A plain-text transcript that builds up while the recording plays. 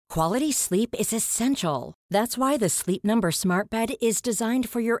Quality sleep is essential. That's why the Sleep Number Smart Bed is designed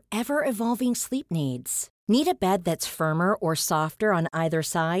for your ever-evolving sleep needs. Need a bed that's firmer or softer on either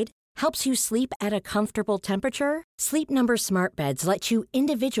side? Helps you sleep at a comfortable temperature? Sleep Number Smart Beds let you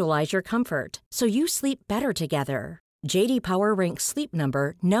individualize your comfort, so you sleep better together. J.D. Power ranks Sleep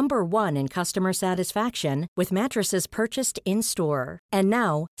Number number 1 in customer satisfaction with mattresses purchased in-store. And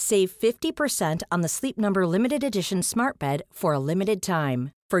now, save 50% on the Sleep Number Limited Edition Smart Bed for a limited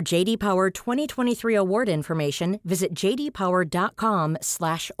time. For J.D. Power 2023 award information, visit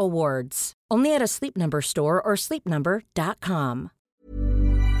jdpower.com/awards. Only at a Sleep Number store or sleepnumber.com.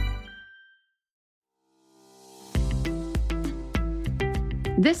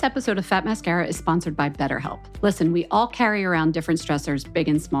 This episode of Fat Mascara is sponsored by BetterHelp. Listen, we all carry around different stressors, big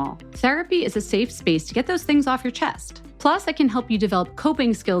and small. Therapy is a safe space to get those things off your chest. Plus, it can help you develop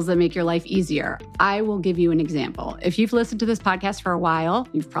coping skills that make your life easier. I will give you an example. If you've listened to this podcast for a while,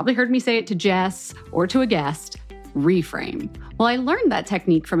 you've probably heard me say it to Jess or to a guest. Reframe. Well, I learned that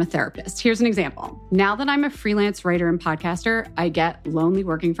technique from a therapist. Here's an example. Now that I'm a freelance writer and podcaster, I get lonely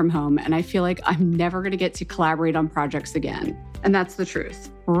working from home, and I feel like I'm never going to get to collaborate on projects again. And that's the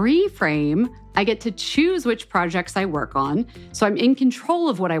truth. Reframe, I get to choose which projects I work on, so I'm in control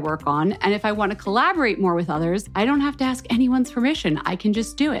of what I work on, and if I want to collaborate more with others, I don't have to ask anyone's permission. I can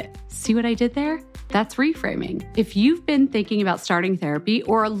just do it. See what I did there? That's reframing. If you've been thinking about starting therapy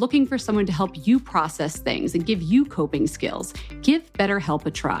or are looking for someone to help you process things and give you coping skills, give BetterHelp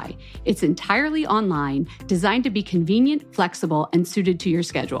a try. It's entirely online, designed to be convenient, flexible, and suited to your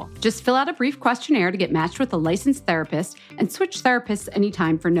schedule. Just fill out a brief questionnaire to get matched with a licensed therapist and switch therapists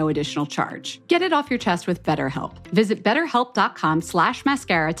anytime for no additional charge. Get it off your chest with BetterHelp. Visit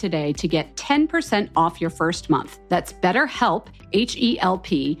betterhelp.com/mascara today to get 10% off your first month. That's BetterHelp,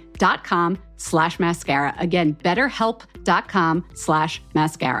 HELP.com/mascara. Again,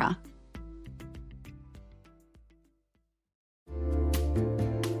 betterhelp.com/mascara.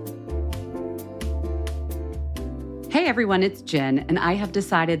 Hey everyone, it's Jen, and I have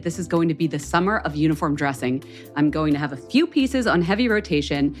decided this is going to be the summer of uniform dressing. I'm going to have a few pieces on heavy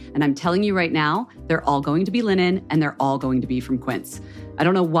rotation, and I'm telling you right now, they're all going to be linen, and they're all going to be from Quince. I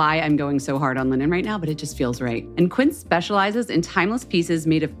don't know why I'm going so hard on linen right now, but it just feels right. And Quince specializes in timeless pieces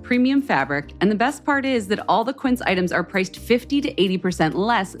made of premium fabric, and the best part is that all the Quince items are priced 50 to 80%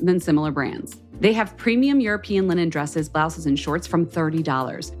 less than similar brands. They have premium European linen dresses, blouses, and shorts from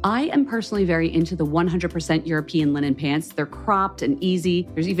 $30. I am personally very into the 100% European linen pants. They're cropped and easy.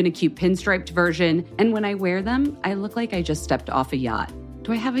 There's even a cute pinstriped version. And when I wear them, I look like I just stepped off a yacht.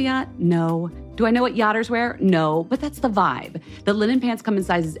 Do I have a yacht? No. Do I know what yachters wear? No, but that's the vibe. The linen pants come in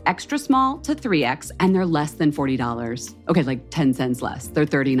sizes extra small to 3X, and they're less than $40. Okay, like 10 cents less. They're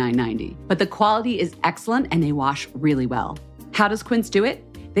 $39.90. But the quality is excellent, and they wash really well. How does Quince do it?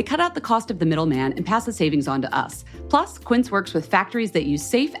 They cut out the cost of the middleman and pass the savings on to us. Plus, Quince works with factories that use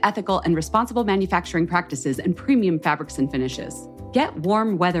safe, ethical, and responsible manufacturing practices and premium fabrics and finishes. Get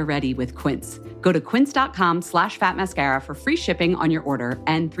warm weather ready with Quince. Go to quince.com/fatmascara for free shipping on your order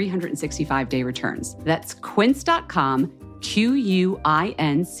and 365-day returns. That's quince.com,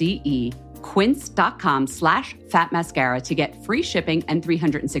 QUINCE, quince.com/fatmascara to get free shipping and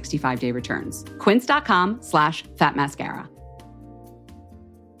 365-day returns. Quince.com/fatmascara.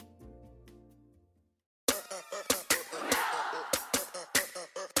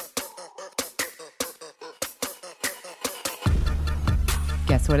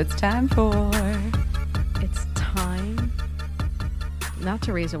 Guess what it's time for? It's time not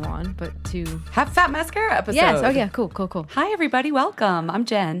to raise a wand, but to have Fat Mascara episode. Yes. Oh yeah. Cool. Hi everybody. Welcome. I'm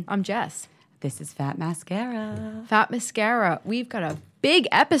Jen. I'm Jess. This is Fat Mascara. Fat Mascara. We've got a big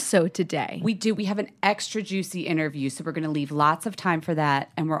episode today. We do. We have an extra juicy interview, so we're going to leave lots of time for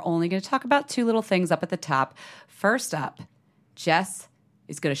that, and we're only going to talk about two little things up at the top. First up, Jess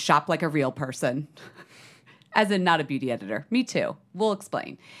is going to shop like a real person. As in not a beauty editor. Me too. We'll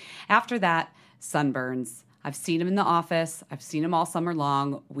explain. After that, sunburns. I've seen them in the office. I've seen them all summer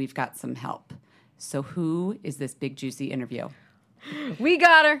long. We've got some help. So who is this big juicy interview? We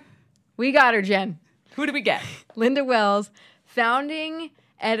got her. We got her, Jen. Who do we get? Linda Wells, founding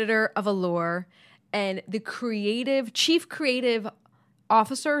editor of Allure and the chief creative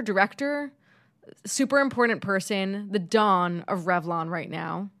officer, director, super important person, the dawn of Revlon right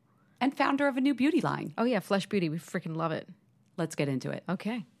now. And founder of a new beauty line. Oh, yeah, Flesh Beauty. We freaking love it. Let's get into it.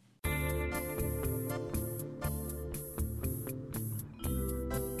 Okay.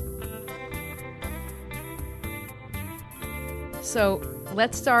 So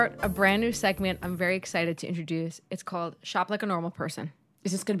let's start a brand new segment I'm very excited to introduce. It's called Shop Like a Normal Person.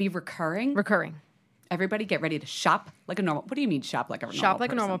 Is this going to be recurring? Recurring. Everybody get ready to shop like a normal. What do you mean shop like a normal person? Shop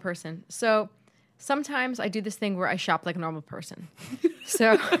like a normal person. So sometimes I do this thing where I shop like a normal person.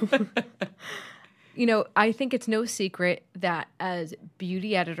 So, I think it's no secret that as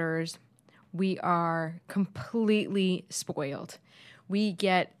beauty editors, we are completely spoiled. We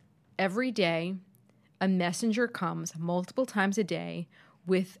get every day, a messenger comes multiple times a day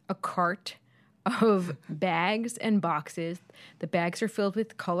with a cart of bags and boxes. The bags are filled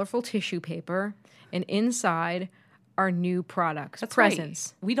with colorful tissue paper, and inside are new products,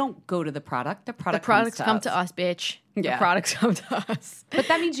 presents. Right. We don't go to the product. The products come to us, bitch. Yeah. The products come to us. But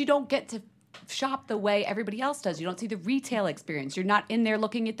that means you don't get to shop the way everybody else does. You don't see the retail experience. You're not in there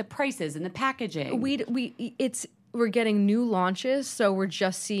looking at the prices and the packaging. We're getting new launches, so we're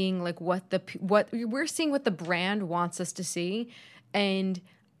just seeing like what the brand wants us to see, and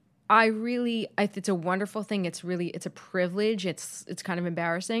it's a wonderful thing. It's a privilege. It's kind of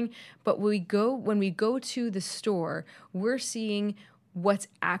embarrassing, but when we go to the store, we're seeing what's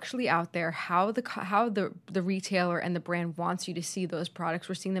actually out there, how the retailer and the brand wants you to see those products.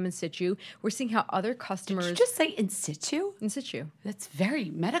 We're seeing them in situ. We're seeing how other customers... Did you just say in situ? In situ. That's very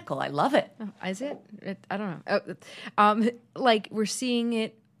medical. I love it. Oh, is it? I don't know. We're seeing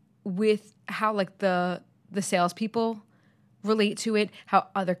it with how like the salespeople relate to it, how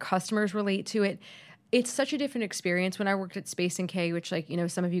other customers relate to it. It's such a different experience. When I worked at Space NK, which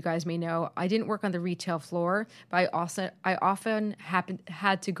some of you guys may know, I didn't work on the retail floor, but I often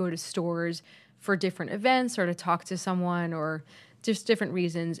had to go to stores for different events or to talk to someone or just different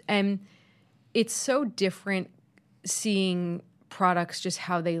reasons. And it's so different seeing products just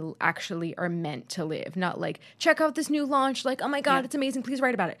how they actually are meant to live, not like, check out this new launch, like, oh my God, It's amazing, please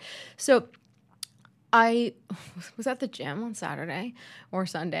write about it. So I was at the gym on Saturday or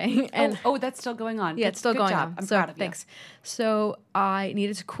Sunday. And that's still going on. Yeah, it's still going on. I'm proud of you. Thanks. So I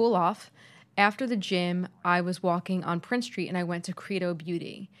needed to cool off. After the gym, I was walking on Prince Street and I went to Credo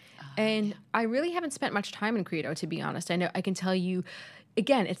Beauty. I really haven't spent much time in Credo, to be honest. I know I can tell you,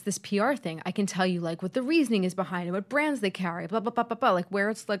 again, it's this PR thing. I can tell you like what the reasoning is behind it, what brands they carry, blah, blah, blah, blah, blah, like where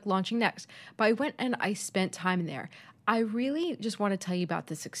it's like launching next. But I went and I spent time in there. I really just want to tell you about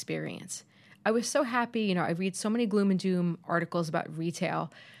this experience. I was so happy, I read so many gloom and doom articles about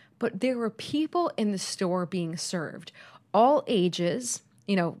retail, but there were people in the store being served, all ages.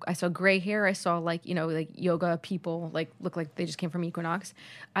 I saw gray hair. I saw like yoga people, like look like they just came from Equinox.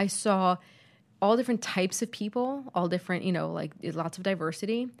 I saw all different types of people, all different, like lots of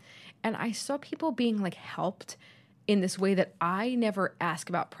diversity. And I saw people being like helped in this way that I never ask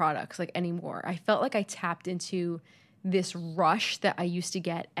about products like anymore. I felt like I tapped into this rush that I used to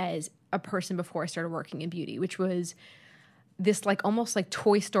get as a person before I started working in beauty, which was this like almost like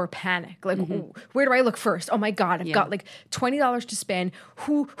toy store panic. Like, where do I look first? Oh my God, I've got like $20 to spend.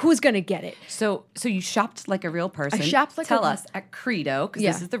 Who's gonna get it? So you shopped like a real person. I shopped like Tell us at Credo, because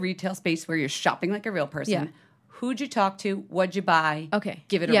this is the retail space where you're shopping like a real person. Yeah. Who'd you talk to? What'd you buy? Okay.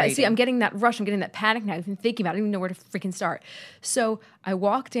 Give it a rating. See, I'm getting that rush. I'm getting that panic now. I've been thinking about it. I don't even know where to freaking start. So I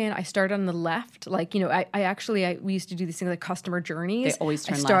walked in. I started on the left. Like, we used to do these things like customer journeys. They always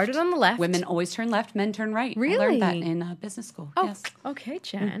turn left. I started on the left. Women always turn left. Men turn right. Really? I learned that in business school. Oh, yes. Okay,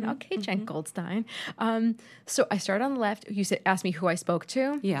 Jen. Okay, Jen Goldstein. So I started on the left. You asked me who I spoke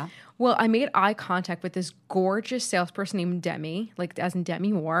to. Yeah. Well, I made eye contact with this gorgeous salesperson named Demi, like as in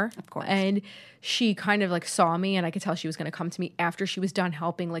Demi Moore. Of course. And she kind of like saw me, and I could tell she was going to come to me after she was done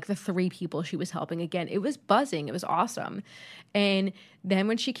helping like the 3 people she was helping. Again, it was buzzing. It was awesome. And then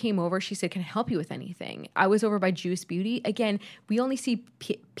when she came over, she said, "Can I help you with anything?" I was over by Juice Beauty. Again, we only see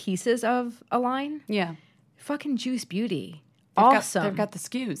pieces of a line. Yeah. Fucking Juice Beauty. They've got the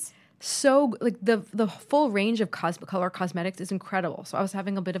SKUs. So like the full range of color cosmetics is incredible. So I was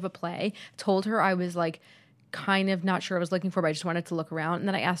having a bit of a play. Told her I was like kind of not sure what I was looking for, but I just wanted to look around. And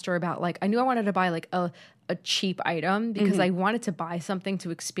then I asked her about like I knew I wanted to buy like a cheap item because I wanted to buy something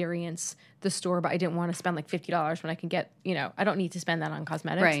to experience the store, but I didn't want to spend like $50 when I can get, I don't need to spend that on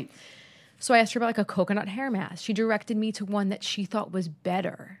cosmetics. Right. So I asked her about like a coconut hair mask. She directed me to one that she thought was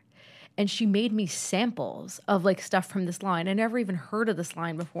better. And she made me samples of like stuff from this line. I never even heard of this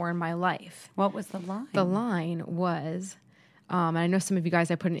line before in my life. What was the line? The line was, and I know some of you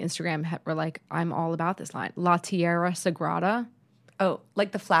guys I put on Instagram were like, I'm all about this line. La Tierra Sagrada. Oh,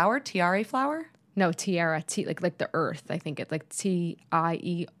 like the flower? Tiare flower? No, Tierra, like the earth. I think it's like Tierra.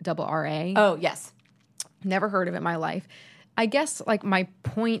 Oh, yes. Never heard of it in my life. I guess like my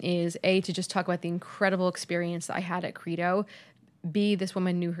point is, A, to just talk about the incredible experience that I had at Credo. B, this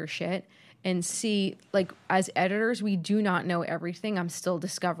woman knew her shit. And C, like as editors, we do not know everything. I'm still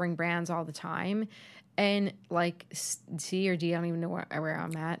discovering brands all the time. And like C or D, I don't even know where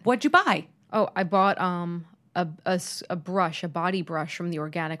I'm at. What'd you buy? Oh, I bought a brush, a body brush from the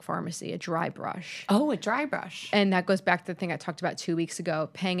organic pharmacy, a dry brush. Oh, a dry brush. And that goes back to the thing I talked about 2 weeks ago,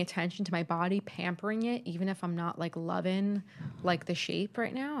 paying attention to my body, pampering it, even if I'm not like loving like the shape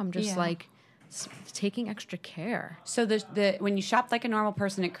right now. I'm just like taking extra care. So the when you shop like a normal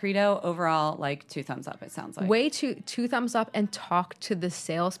person at Credo, overall, like 2 thumbs up, it sounds like. Way two thumbs up, and talk to the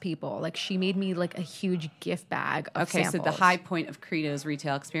salespeople. Like she made me like a huge gift bag of samples. So the high point of Credo's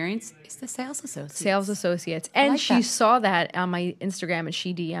retail experience is the sales associates. Sales associates. And like she that. saw that on my Instagram and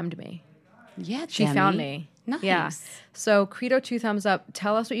she DM'd me. Yeah, She found me. Nice. Yeah. So Credo 2 thumbs up.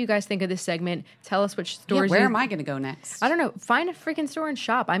 Tell us what you guys think of this segment. Tell us which stores. Where am I going to go next? I don't know. Find a freaking store and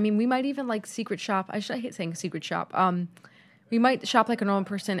shop. I mean, we might even like secret shop. I hate saying secret shop. We might shop like a normal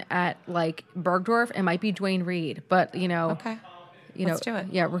person at like Bergdorf. It might be Dwayne Reed, but you know. Okay. Let's do it.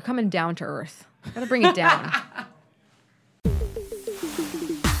 Yeah, we're coming down to earth. Gotta bring it down.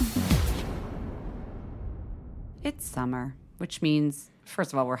 It's summer, which means,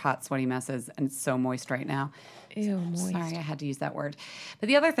 first of all, we're hot, sweaty messes, and it's so moist right now. Ew, moist. Sorry, I had to use that word. But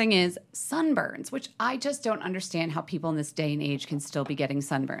the other thing is sunburns, which I just don't understand how people in this day and age can still be getting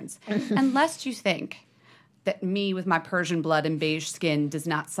sunburns. Unless you think that me with my Persian blood and beige skin does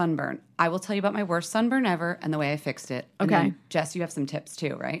not sunburn. I will tell you about my worst sunburn ever and the way I fixed it. And Okay. then, Jess, you have some tips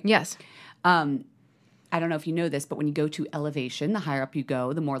too, right? Yes. I don't know if you know this, but when you go to elevation, the higher up you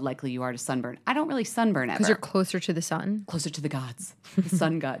go, the more likely you are to sunburn. I don't really sunburn ever. Because you're closer to the sun. Closer to the gods, the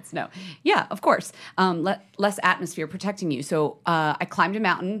sun gods. No. Yeah, of course. Less atmosphere protecting you. So I climbed a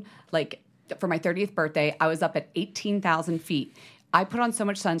mountain, like for my 30th birthday. I was up at 18,000 feet. I put on so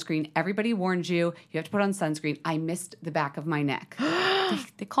much sunscreen. Everybody warned you have to put on sunscreen. I missed the back of my neck.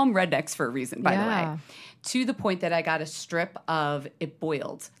 They call them rednecks for a reason, by the way. To the point that I got a strip of it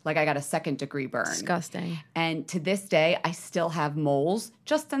boiled. Like I got a 2nd-degree burn. Disgusting. And to this day, I still have moles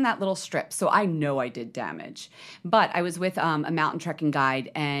just on that little strip. So I know I did damage. But I was with a mountain trekking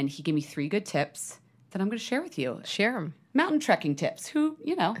guide, and he gave me 3 good tips that I'm going to share with you. Share them. Mountain trekking tips.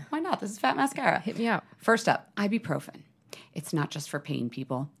 Why not? This is Fat Mascara. Hit me up. First up, ibuprofen. It's not just for pain,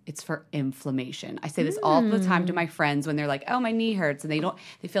 people. It's for inflammation. I say this all the time to my friends when they're like, "Oh, my knee hurts," and they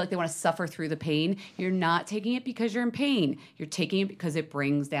feel like they want to suffer through the pain. You're not taking it because you're in pain. You're taking it because it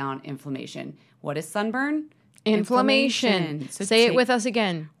brings down inflammation. What is sunburn? Inflammation. So Say it with us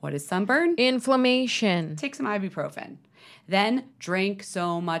again. What is sunburn? Inflammation. Take some ibuprofen. Then drink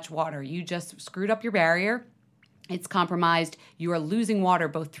so much water. You just screwed up your barrier. It's compromised. You are losing water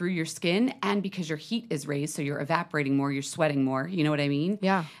both through your skin and because your heat is raised, so you're evaporating more, you're sweating more. You know what I mean?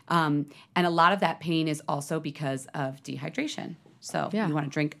 Yeah. And a lot of that pain is also because of dehydration. So you want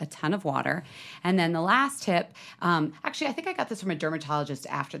to drink a ton of water. And then the last tip, actually, I think I got this from a dermatologist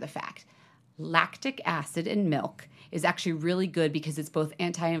after the fact. Lactic acid in milk is actually really good because it's both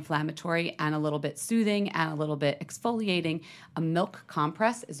anti-inflammatory and a little bit soothing and a little bit exfoliating. A milk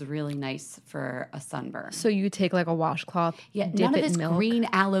compress is really nice for a sunburn. So you take like a washcloth, dip none of it this in milk. green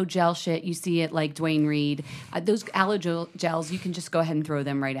aloe gel shit you see at like Dwayne Reed. Those aloe gels, you can just go ahead and throw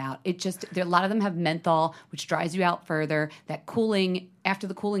them right out. A lot of them have menthol, which dries you out further. That cooling, after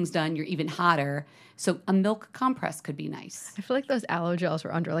the cooling's done, you're even hotter. So a milk compress could be nice. I feel like those aloe gels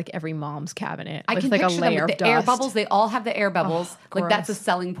are under like every mom's cabinet. I with can like picture a them layer with of the air dust. bubbles. They all have the air bubbles. Like that's a gross.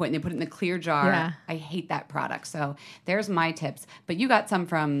 selling point. They put it in a clear jar. Yeah. I hate that product. So there's my tips. But you got some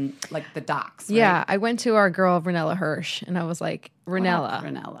from like the docs, right? Yeah, I went to our girl Ranella Hirsch and I was like, Ranella.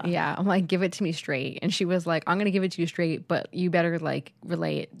 Ranella? Yeah, I'm like, give it to me straight. And she was like, I'm going to give it to you straight, but you better like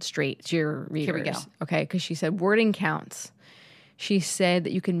relay it straight to your readers. Here we go. Okay, because she said wording counts. She said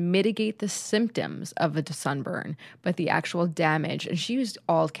that you can mitigate the symptoms of a sunburn, but the actual damage, and she used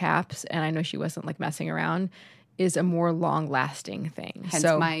all caps, and I know she wasn't like messing around, is a more long-lasting thing. Hence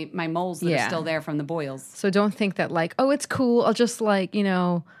so my moles that are still there from the boils. So don't think that like, oh, it's cool. I'll just like,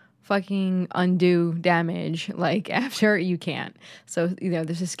 fucking undo damage like after. You can't. So,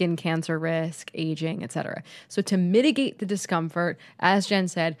 there's a skin cancer risk, aging, etc. So to mitigate the discomfort, as Jen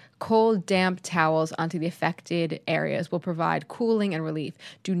said, cold, damp towels onto the affected areas will provide cooling and relief.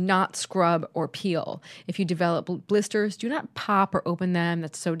 Do not scrub or peel. If you develop blisters, do not pop or open them.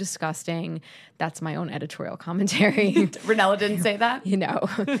 That's so disgusting. That's my own editorial commentary. Ranella didn't say that?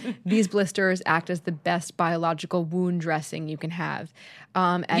 These blisters act as the best biological wound dressing you can have.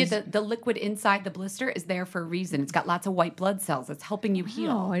 The liquid inside the blister is there for a reason. It's got lots of white blood cells. It's helping you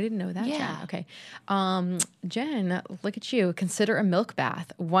heal. Oh, I didn't know that, Yeah. Jen. Okay. Jen, look at you. Consider a milk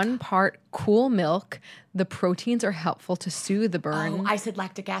bath. 1 part cool milk. The proteins are helpful to soothe the burn. Oh, I said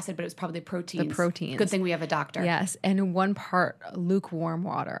lactic acid, but it was probably the proteins. The proteins. Good thing we have a doctor. Yes. And 1 part lukewarm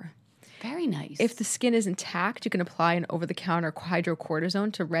water. Very nice. If the skin is intact, you can apply an over-the-counter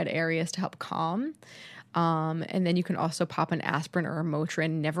hydrocortisone to red areas to help calm. And then you can also pop an aspirin or a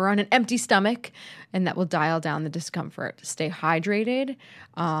Motrin, never on an empty stomach, and that will dial down the discomfort. Stay hydrated.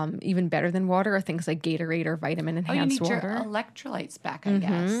 Even better than water are things like Gatorade or vitamin-enhanced water. You need your electrolytes back, I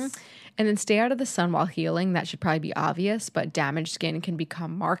guess. And then stay out of the sun while healing. That should probably be obvious, but damaged skin can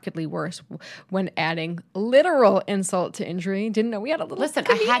become markedly worse when adding literal insult to injury. Didn't know we had a little Listen,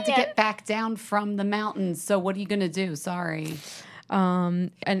 comedian. I had to get back down from the mountains, so what are you going to do? Sorry.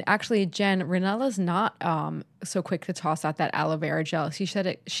 And actually, Jen, Ranella's not so quick to toss out that aloe vera gel. She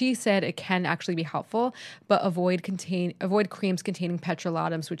said it can actually be helpful, but avoid creams containing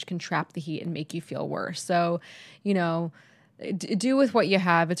petrolatum, which can trap the heat and make you feel worse. So, do with what you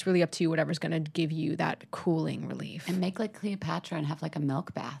have. It's really up to you, whatever's going to give you that cooling relief. And make like Cleopatra and have like a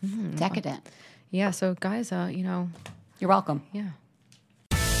milk bath. Decadent. Yeah, so guys, You're welcome. yeah.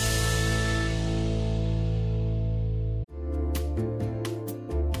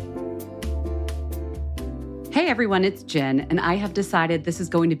 Hey everyone, it's Jen, and I have decided this is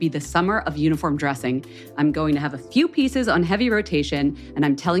going to be the summer of uniform dressing. I'm going to have a few pieces on heavy rotation, and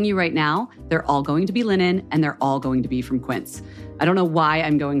I'm telling you right now, they're all going to be linen, and they're all going to be from Quince. I don't know why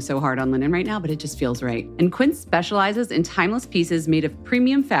I'm going so hard on linen right now, but it just feels right. And Quince specializes in timeless pieces made of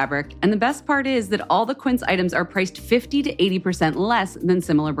premium fabric, and the best part is that all the Quince items are priced 50 to 80% less than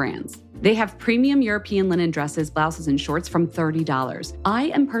similar brands. They have premium European linen dresses, blouses, and shorts from $30. I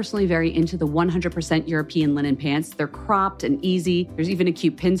am personally very into the 100% European linen pants. They're cropped and easy. There's even a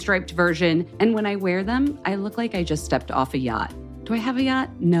cute pinstriped version. And when I wear them, I look like I just stepped off a yacht. Do I have a yacht?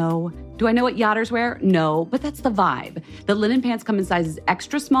 No. Do I know what yachters wear? No, but that's the vibe. The linen pants come in sizes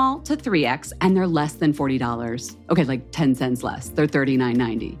extra small to 3X, and they're less than $40. Okay, like 10 cents less. They're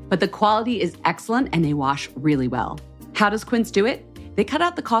 $39.90. But the quality is excellent, and they wash really well. How does Quince do it? They cut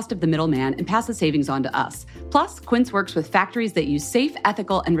out the cost of the middleman and pass the savings on to us. Plus, Quince works with factories that use safe,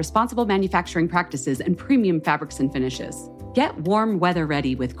 ethical, and responsible manufacturing practices and premium fabrics and finishes. Get warm weather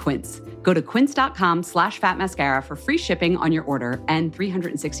ready with Quince. Go to quince.com/fatmascara for free shipping on your order and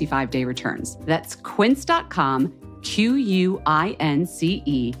 365-day returns. That's quince.com,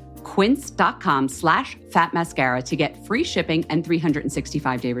 QUINCE, quince.com/fatmascara to get free shipping and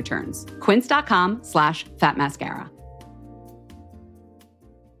 365-day returns. Quince.com/fatmascara.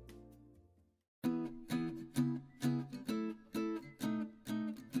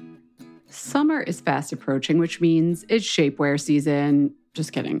 Summer is fast approaching, which means it's shapewear season.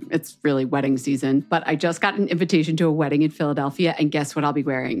 Just kidding. It's really wedding season. But I just got an invitation to a wedding in Philadelphia, and guess what I'll be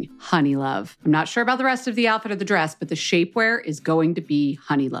wearing? Honey Love. I'm not sure about the rest of the outfit or the dress, but the shapewear is going to be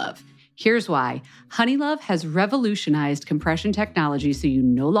Honey Love. Here's why. Honey Love has revolutionized compression technology so you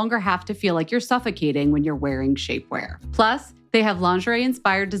no longer have to feel like you're suffocating when you're wearing shapewear. Plus, they have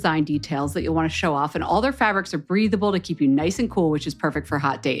lingerie-inspired design details that you'll want to show off, and all their fabrics are breathable to keep you nice and cool, which is perfect for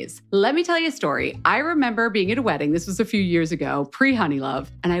hot days. Let me tell you a story. I remember being at a wedding, this was a few years ago, pre-Honey Love,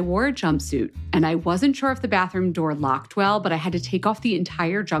 and I wore a jumpsuit, and I wasn't sure if the bathroom door locked well, but I had to take off the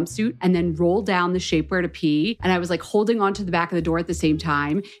entire jumpsuit and then roll down the shapewear to pee, and I was like holding onto the back of the door at the same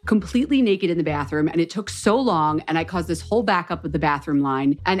time, completely naked in the bathroom, and it took so long, and I caused this whole backup of the bathroom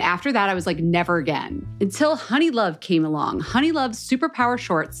line, and after that, I was like, never again. Until Honey Love came along. Honey Love's Superpower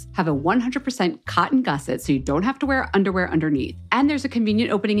shorts have a 100% cotton gusset, so you don't have to wear underwear underneath. And there's a convenient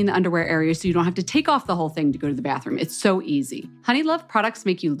opening in the underwear area, so you don't have to take off the whole thing to go to the bathroom. It's so easy. Honey Love products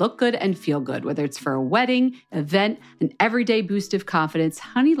make you look good and feel good, whether it's for a wedding, event, an everyday boost of confidence.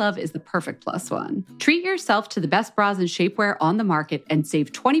 Honey Love is the perfect plus one. Treat yourself to the best bras and shapewear on the market and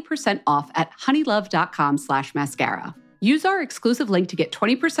save 20% off at honeylove.com/mascara. Use our exclusive link to get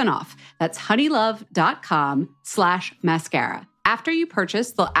 20% off. That's honeylove.com/mascara. After you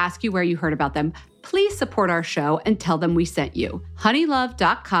purchase, they'll ask you where you heard about them. Please support our show and tell them we sent you.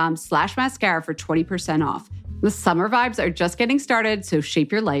 honeylove.com/mascara for 20% off. The summer vibes are just getting started, so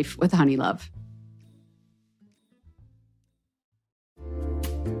shape your life with Honey Love.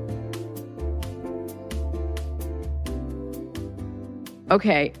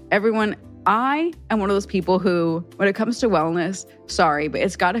 Okay, everyone, I am one of those people who, when it comes to wellness, sorry, but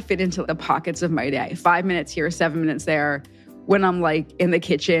it's got to fit into the pockets of my day. 5 minutes here, 7 minutes there. When I'm like in the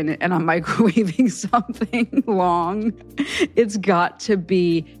kitchen and I'm microwaving something long, it's got to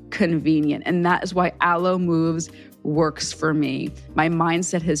be convenient. And that is why Alo Move's works for me. My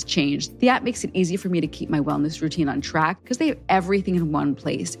mindset has changed. The app makes it easy for me to keep my wellness routine on track because they have everything in one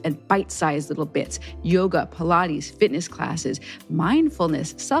place and bite-sized little bits: yoga, Pilates, fitness classes,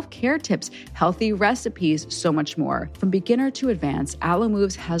 mindfulness, self-care tips, healthy recipes, so much more. From beginner to advanced, Alo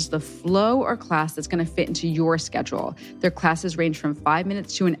Moves has the flow or class that's going to fit into your schedule. Their classes range from 5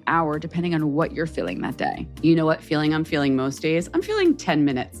 minutes to an hour, depending on what you're feeling that day. You know what feeling I'm feeling most days? I'm feeling 10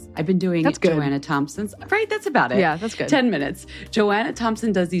 minutes. I've been doing Joanna Thompson's, right? That's about it. Yeah, that's good. 10 minutes. Joanna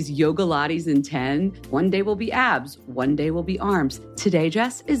Thompson does these yoga lattes in 10. One day will be abs. One day will be arms. Today,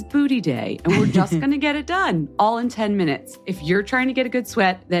 Jess, is booty day. And we're just going to get it done all in 10 minutes. If you're trying to get a good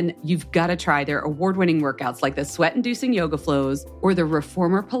sweat, then you've got to try their award-winning workouts like the sweat-inducing yoga flows or the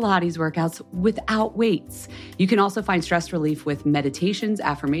reformer Pilates workouts without weights. You can also find stress relief with meditations,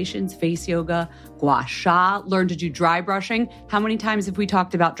 affirmations, face yoga, gua sha, learn to do dry brushing. How many times have we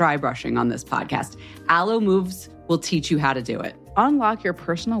talked about dry brushing on this podcast? Alo Moves will teach you how to do it. Unlock your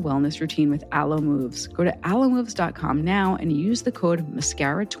personal wellness routine with Alo Moves. Go to alomoves.com now and use the code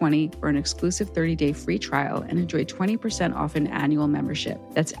MASCARA20 for an exclusive 30-day free trial and enjoy 20% off an annual membership.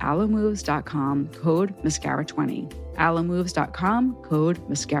 That's alomoves.com, code MASCARA20. alomoves.com, code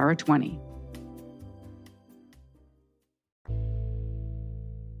MASCARA20.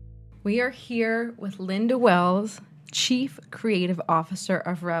 We are here with Linda Wells, Chief Creative Officer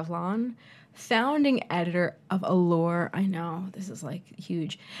of Revlon, founding editor of Allure. I know, this is like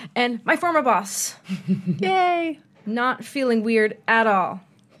huge. And my former boss. Yay! Not feeling weird at all.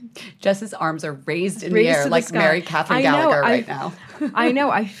 Jess's arms are raised in the air like Mary Catherine Gallagher right now. I know.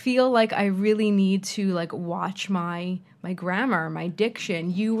 I feel like I really need to like watch my grammar, my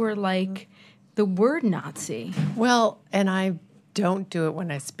diction. You were like the word Nazi. Well, and I don't do it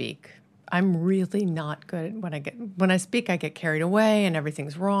when I speak. I'm really not good when I speak. I get carried away and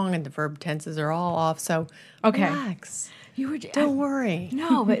everything's wrong and the verb tenses are all off. So relax. Don't worry.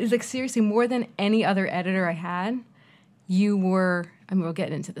 No, but it's like seriously, more than any other editor I had, you were. I mean, we'll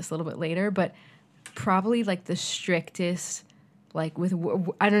get into this a little bit later, but probably like the strictest. Like with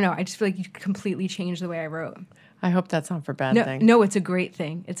I don't know. I just feel like you completely changed the way I wrote. I hope that's not for bad thing. No, it's a great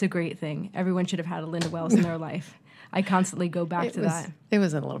thing. It's a great thing. Everyone should have had a Linda Wells in their life. I constantly go back to that. It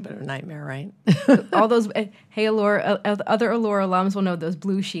was a little bit of a nightmare, right? All those, hey, Allure, other Allure alums will know those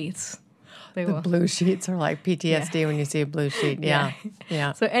blue sheets. The blue sheets are like PTSD when you see a blue sheet. Yeah.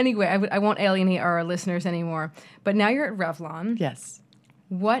 So anyway, I won't alienate our listeners anymore. But now you're at Revlon. Yes.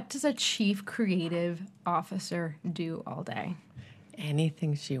 What does a chief creative officer do all day?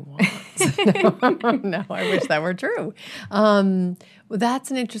 Anything she wants. No, I wish that were true. Well,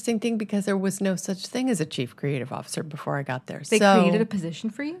 that's an interesting thing because there was no such thing as a chief creative officer before I got there. They created a position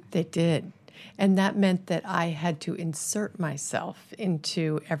for you? They did. And that meant that I had to insert myself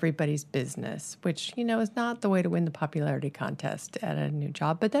into everybody's business, which, is not the way to win the popularity contest at a new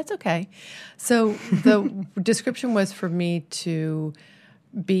job, but that's okay. So the description was for me to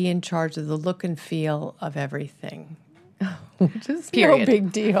be in charge of the look and feel of everything. Which is no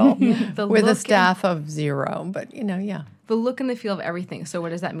big deal with a staff of 0, but yeah. The look and the feel of everything. So what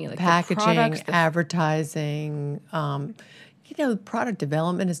does that mean? Like packaging, advertising. Product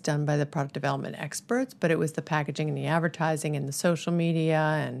development is done by the product development experts, but it was the packaging and the advertising and the social media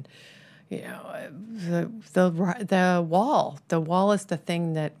and the wall. The wall is the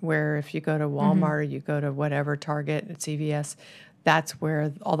thing that where if you go to Walmart or you go to whatever Target at CVS, that's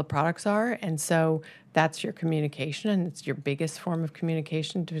where all the products are. And so that's your communication, and it's your biggest form of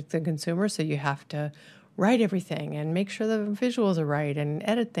communication to the consumer. So you have to write everything and make sure the visuals are right and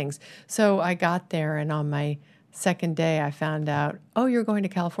edit things. So I got there, and on my second day, I found out, you're going to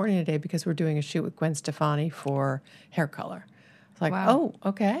California today because we're doing a shoot with Gwen Stefani for Hair Color. It's like, wow. Oh,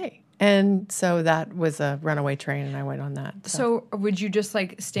 okay. And so that was a runaway train, and I went on that. So would you just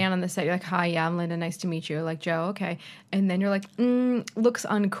like stand on the set? You're like, hi, yeah, I'm Linda. Nice to meet you. Like, Joe, okay. And then you're like, looks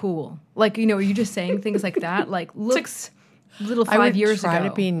uncool. Like, are you just saying things like that? Like, looks little 5 years ago. I would try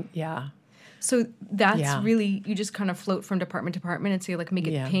to be, yeah. So that's really, you just kind of float from department to department and say, like, make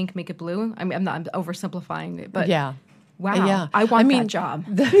it pink, make it blue. I mean, I'm oversimplifying it, but wow, I want that job.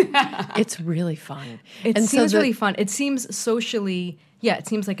 It's really fun. It seems really fun. It seems socially, it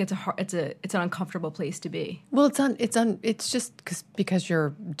seems like it's an uncomfortable place to be. Well, it's just because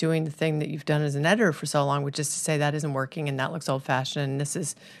you're doing the thing that you've done as an editor for so long, which is to say that isn't working and that looks old fashioned and this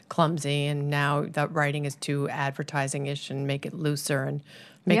is clumsy and now that writing is too advertising-ish and make it looser and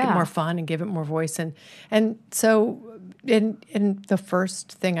make it more fun and give it more voice. And so in the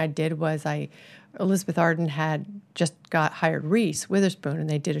first thing I did was I Elizabeth Arden had just got hired Reese Witherspoon, and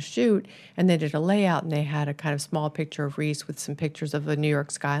they did a shoot, and they did a layout, and they had a kind of small picture of Reese with some pictures of the New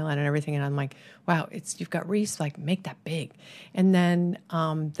York skyline and everything. And I'm like, wow, you've got Reese, like, make that big. And then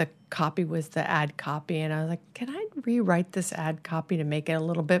the copy was the ad copy, and I was like, can I rewrite this ad copy to make it a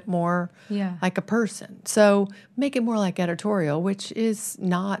little bit more like a person? So make it more like editorial, which is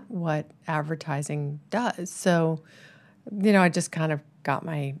not what advertising does. So, I just kind of got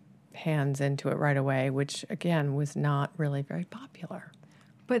my hands into it right away, which again was not really very popular.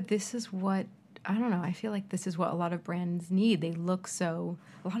 But this is what, I don't know, I feel like this is what a lot of brands need. They look a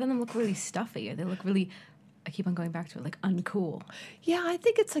lot of them look really stuffy. They look really, I keep on going back to it, like uncool. Yeah, I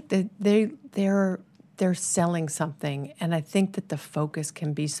think it's like they're selling something, and I think that the focus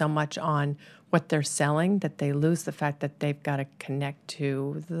can be so much on what they're selling that they lose the fact that they've got to connect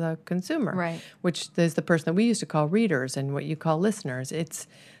to the consumer, right? Which is the person that we used to call readers and what you call listeners. It's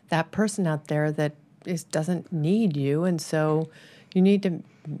that person out there that doesn't need you, and so you need to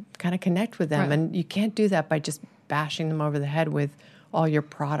kind of connect with them, and you can't do that by just bashing them over the head with all your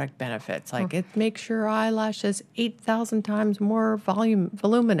product benefits. Like, it makes your eyelashes 8,000 times more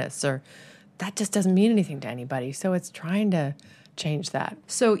voluminous, or that just doesn't mean anything to anybody. So it's trying to change that.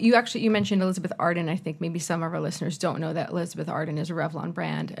 So you mentioned Elizabeth Arden. I think maybe some of our listeners don't know that Elizabeth Arden is a Revlon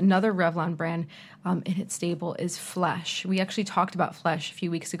brand. Another Revlon brand in its stable is Flesh. We actually talked about Flesh a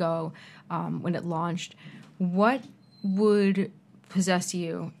few weeks ago when it launched. What would possess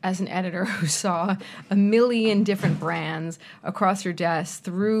you as an editor who saw a million different brands across your desk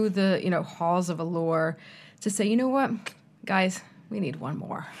through the halls of Allure to say, you know what, guys, we need one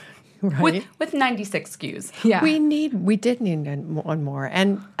more? Right. With 96 SKUs. Yeah. We did need one more.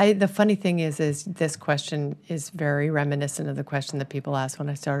 And the funny thing is this question is very reminiscent of the question that people asked when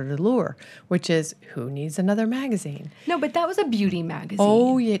I started Allure, which is, who needs another magazine? No, but that was a beauty magazine.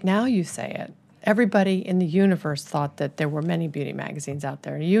 Oh, yeah, now you say it. Everybody in the universe thought that there were many beauty magazines out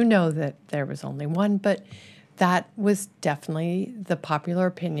there. You know that there was only one, but that was definitely the popular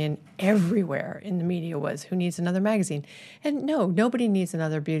opinion everywhere in the media was, who needs another magazine? And no, nobody needs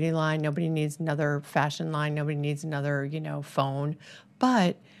another beauty line. Nobody needs another fashion line. Nobody needs another, phone.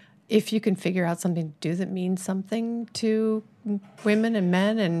 But if you can figure out something to do that means something to women and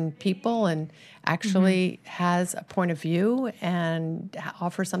men and people and actually has a point of view and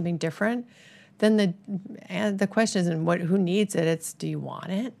offers something different, then the question isn't who needs it, it's, do you want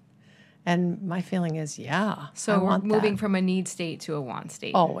it? And my feeling is, yeah. So we're moving from a need state to a want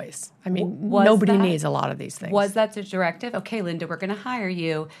state. Always. I mean, nobody needs a lot of these things. Was that the directive? Okay, Linda, we're going to hire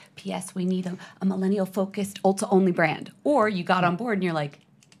you. P.S. We need a millennial-focused, Ulta-only brand. Or you got on board and you're like,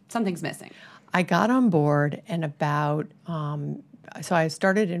 something's missing. I got on board and about, so I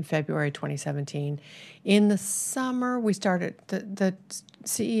started in February 2017. In the summer, we started, the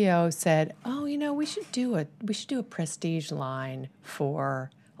CEO said, we should do a prestige line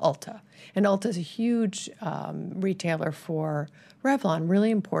for Ulta. And Ulta is a huge retailer for Revlon,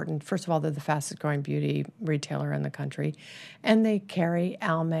 really important. First of all, they're the fastest growing beauty retailer in the country, and they carry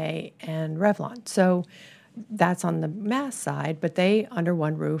Almay and Revlon. So that's on the mass side, but they, under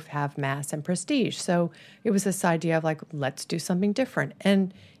one roof, have mass and prestige. So it was this idea of like, let's do something different.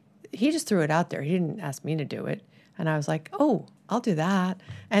 And he just threw it out there. He didn't ask me to do it. And I was like, oh, I'll do that.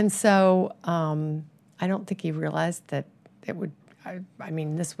 And so I don't think he realized that it would,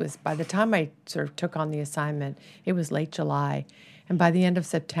 this was, by the time I sort of took on the assignment, it was late July. And by the end of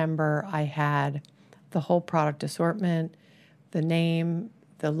September, I had the whole product assortment, the name,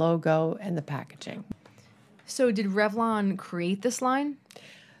 the logo, and the packaging. So did Revlon create this line?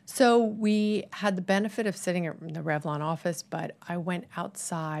 So we had the benefit of sitting in the Revlon office, but I went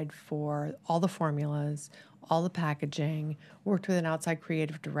outside for all the formulas, all the packaging, worked with an outside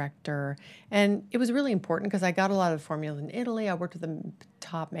creative director. And it was really important because I got a lot of the formulas in Italy. I worked with a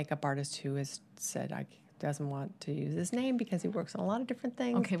top makeup artist who has said I doesn't want to use his name because he works on a lot of different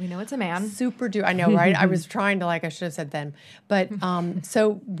things. Okay, we know it's a man. I know, right? I was trying to, I should have said them. But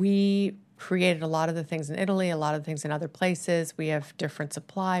so we created a lot of the things in Italy, a lot of the things in other places. We have different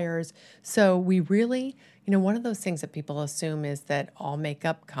suppliers. So we really, one of those things that people assume is that all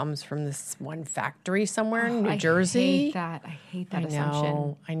makeup comes from this one factory somewhere in New Jersey. I hate that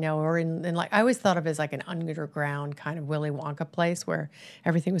assumption. I know. Or I always thought of it as like an underground kind of Willy Wonka place where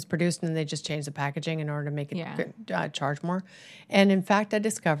everything was produced and then they just changed the packaging in order to make it charge more. And in fact, I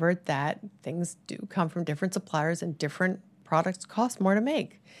discovered that things do come from different suppliers and different products cost more to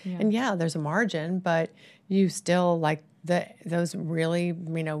make. And yeah, there's a margin, but you still like those really,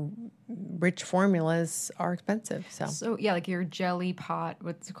 rich formulas are expensive. So yeah, like your jelly pot,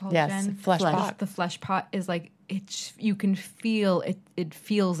 what's it called, Yes, Jen? flesh pot. The flesh pot is like, you can feel it. It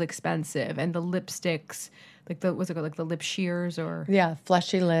feels expensive, and the lipsticks, like what's it called, like the lip shears or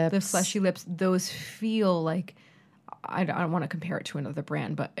fleshy lips. the fleshy lips. Those feel like, I don't want to compare it to another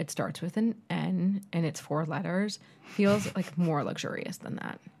brand, but it starts with an N and it's 4 letters. Feels like more luxurious than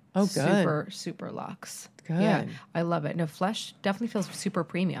that. Oh, good. Super luxe. Good. Yeah, I love it. No, Flesh definitely feels super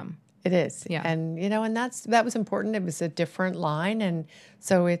premium. It is. Yeah. And, and that was important. It was a different line. And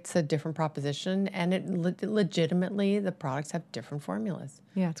so it's a different proposition. And legitimately, the products have different formulas.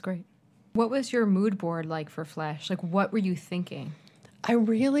 Yeah, it's great. What was your mood board like for Flesh? Like, what were you thinking? I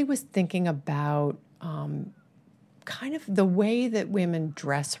really was thinking about kind of the way that women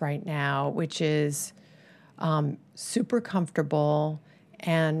dress right now, which is super comfortable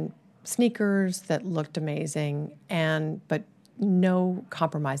and sneakers that looked amazing, but no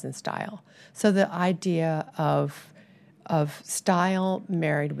compromise in style. So the idea of style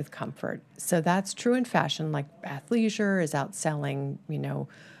married with comfort. So that's true in fashion. Like athleisure is outselling,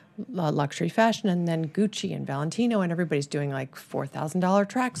 luxury fashion, and then Gucci and Valentino and everybody's doing like $4,000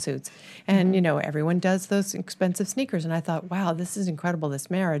 tracksuits, and everyone does those expensive sneakers. And I thought, wow, this is incredible,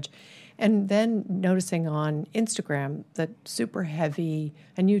 this marriage. And then noticing on Instagram the super heavy,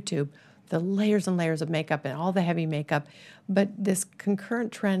 and YouTube, the layers and layers of makeup and all the heavy makeup, but this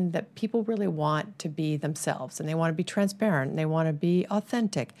concurrent trend that people really want to be themselves, and they want to be transparent, and they want to be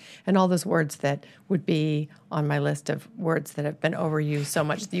authentic, and all those words that would be on my list of words that have been overused so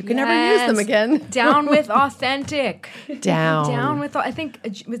much that you can never use them again. Down with authentic. Down with, I think,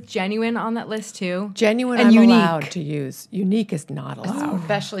 with genuine on that list too. Genuine and I'm unique. allowed to use. Unique is not allowed.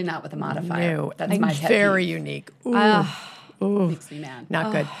 Especially not with a modifier. No, That's my pet very peeve. unique. Ooh. Makes me mad.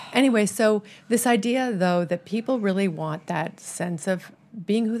 Not good. Anyway, so this idea, though, that people really want that sense of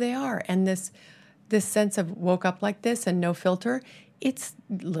being who they are, and this sense of woke up like this and no filter, it's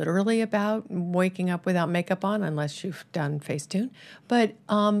literally about waking up without makeup on, unless you've done Facetune. But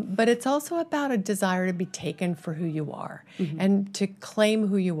it's also about a desire to be taken for who you are, and to claim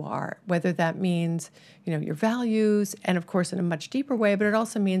who you are, whether that means, your values, and of course in a much deeper way, but it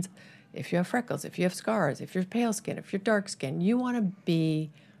also means if you have freckles, if you have scars, if you're pale skin, if you're dark skin, you want to be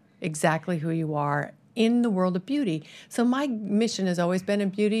exactly who you are in the world of beauty. So my mission has always been in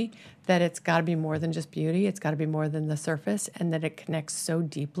beauty that it's got to be more than just beauty. It's got to be more than the surface, and that it connects so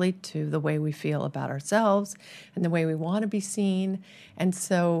deeply to the way we feel about ourselves and the way we want to be seen. And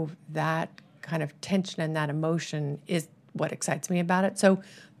so that kind of tension and that emotion is what excites me about it. So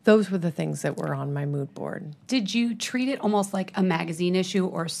those were the things that were on my mood board. Did you treat it almost like a magazine issue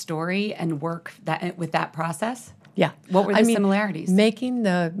or story and work with that process? Yeah. What were the similarities? Making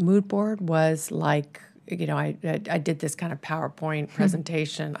the mood board was like, I did this kind of PowerPoint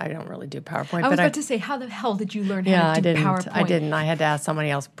presentation. I don't really do PowerPoint. I was about to say, how the hell did you learn Yeah, how to do PowerPoint? I didn't. I had to ask somebody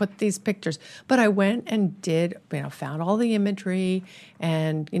else, put these pictures. But I went and did, found all the imagery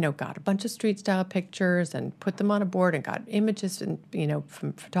and, got a bunch of street style pictures and put them on a board and got images and,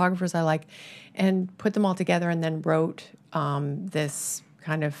 from photographers I like, and put them all together, and then wrote this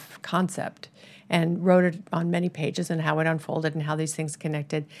kind of concept, and wrote it on many pages and how it unfolded and how these things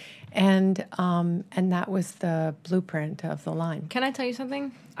connected. And that was the blueprint of the line. Can I tell you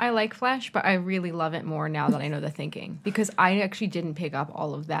something? I like Flash, but I really love it more now that I know the thinking, because I actually didn't pick up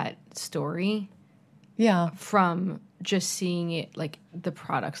all of that story from just seeing it, like the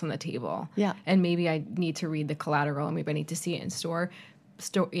products on the table. Yeah. And maybe I need to read the collateral, and maybe I need to see it in store,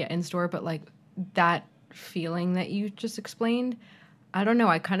 but like that feeling that you just explained, I don't know.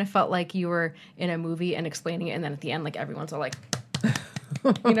 I kind of felt like you were in a movie and explaining it, and then at the end, like everyone's all like,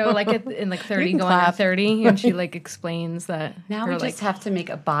 like in like 30 going on 30, and she like explains that. Now we just have to make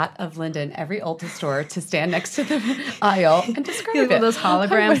a bot of Linda in every Ulta store to stand next to the aisle and describe it. Those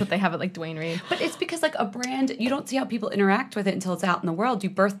holograms that they have at like Dwayne Reed. But it's because like a brand, you don't see how people interact with it until it's out in the world. You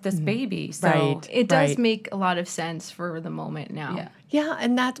birthed this baby, so Right. It does make a lot of sense for the moment now. Yeah. Yeah,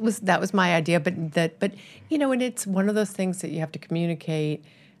 and that was my idea, but and it's one of those things that you have to communicate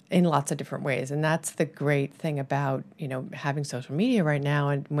in lots of different ways, and that's the great thing about having social media right now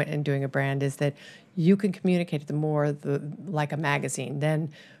and doing a brand, is that you can communicate like a magazine than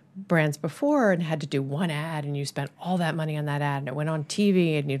brands before, and had to do one ad, and you spent all that money on that ad, and it went on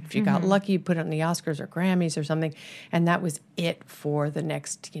TV, and if you got lucky, you put it on the Oscars or Grammys or something, and that was it for the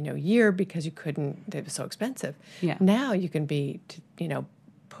next year, because you couldn't, it was so expensive. Yeah. Now you can be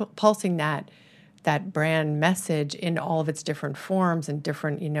pulsing that brand message in all of its different forms and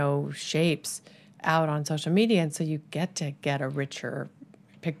different shapes out on social media, and so you get to get a richer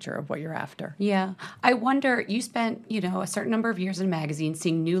picture of what you're after. Yeah. I wonder, you spent, a certain number of years in magazines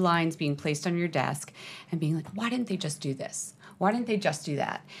seeing new lines being placed on your desk and being like, why didn't they just do this? Why didn't they just do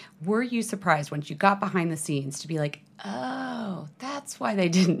that? Were you surprised once you got behind the scenes to be like, oh, that's why they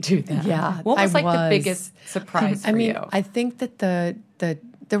didn't do that? Yeah. What was the biggest surprise for you? I think that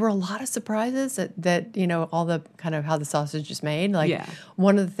there were a lot of surprises that all the kind of how the sausage is made.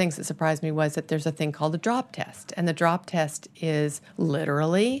 One of the things that surprised me was that there's a thing called a drop test. And the drop test is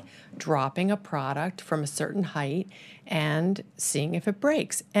literally dropping a product from a certain height and seeing if it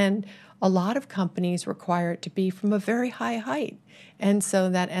breaks. And a lot of companies require it to be from a very high height. And so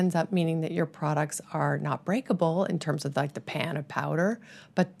that ends up meaning that your products are not breakable in terms of like the pan of powder,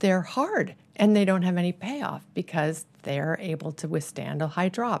 but they're hard and they don't have any payoff because they're able to withstand a high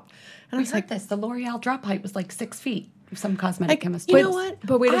drop. And I was like, this. The L'Oreal drop height was like 6 feet. Some cosmetic chemist. You know what?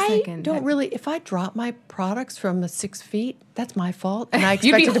 But wait a second. Don't really. If I drop my products from the 6 feet, that's my fault, and I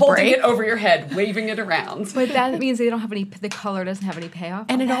You'd expect be it to holding break. it over your head, waving it around. But that means they don't have any. The color doesn't have any payoff.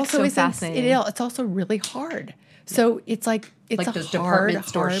 And it also so is fascinating. it's also really hard. So it's like Like a those hard, department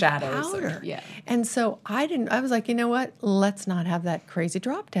store hard shadows. powder. Yeah. And so I was like, you know what? Let's not have that crazy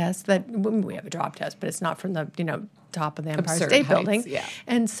drop test. We have a drop test, but it's not from the top of the Empire Absurd State heights, Building. yeah.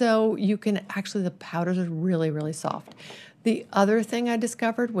 And so you can actually, the powders are really, really soft. The other thing I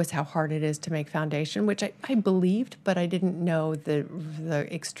discovered was how hard it is to make foundation, which I believed, but I didn't know the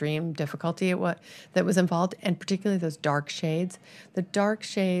extreme difficulty that was involved, and particularly those dark shades. The dark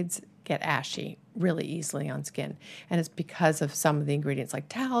shades get ashy really easily on skin, and it's because of some of the ingredients like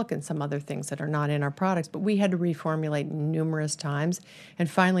talc and some other things that are not in our products. But we had to reformulate numerous times, and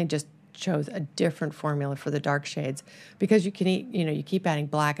finally just chose a different formula for the dark shades because you can you keep adding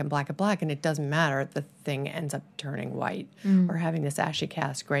black and black and black and it doesn't matter. The thing ends up turning white or having this ashy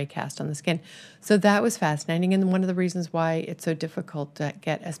cast, gray cast on the skin. So that was fascinating. And one of the reasons why it's so difficult to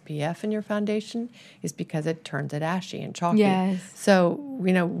get SPF in your foundation is because it turns it ashy and chalky. Yes. So,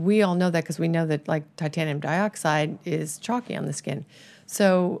 we all know that because we know that like titanium dioxide is chalky on the skin.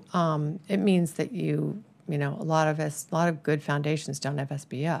 So it means that a lot of good foundations don't have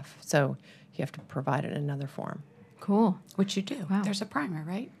SPF, so you have to provide it in another form. Cool. Which you do. Wow. There's a primer,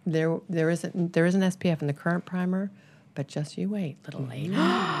 right? There isn't SPF in the current primer, but just you wait, little lady.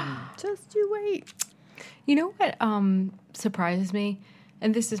 Just you wait. You know what surprises me?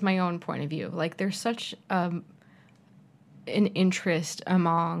 And this is my own point of view. Like, there's such an interest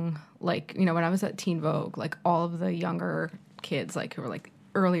among, when I was at Teen Vogue, like, all of the younger kids, like, who were, like,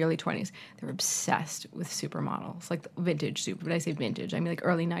 early 20s, they were obsessed with supermodels, like vintage super. When I say vintage, I mean, like,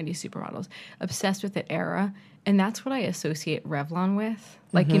 early 90s supermodels. Obsessed with that era. And that's what I associate Revlon with.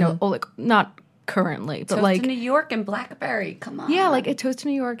 Like, not currently, but Toast to New York and Blackberry. Come on. Yeah, like a Toast to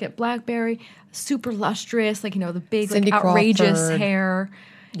New York at Blackberry, super lustrous, like, the big, Cindy outrageous Crawford. hair.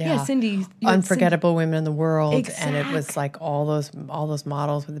 Yeah, Cindy. Unforgettable Women in the World. Exactly. And it was like all those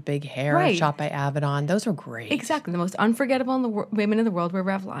models with the big hair, Right. shot by Avedon. Those were great. Exactly. The most unforgettable women in the world were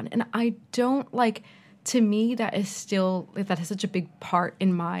Revlon. And I don't to me, that is still, that has such a big part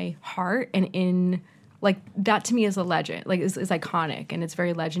in my heart and in, that to me is a legend, is iconic and it's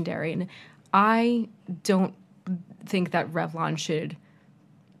very legendary. And I don't think that Revlon should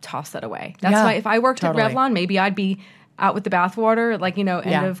toss that away. That's why if I worked totally. at Revlon, maybe I'd be out with the bathwater,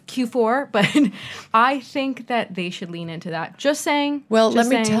 end of Q4. But I think that they should lean into that. Just saying. Well, let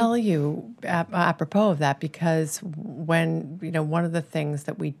me tell you, apropos of that, because when, one of the things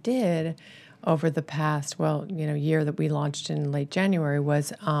that we did over the past, year that we launched in late January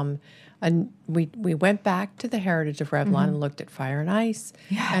was we went back to the heritage of Revlon and looked at Fire and Ice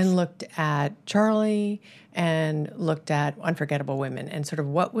and looked at Charlie and looked at Unforgettable Women and sort of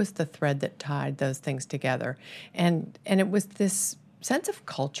what was the thread that tied those things together. And it was this sense of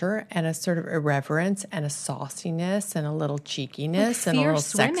culture and a sort of irreverence and a sauciness and a little cheekiness and a little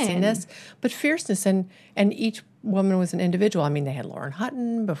sexiness, but fierceness. And each woman was an individual. I mean, they had Lauren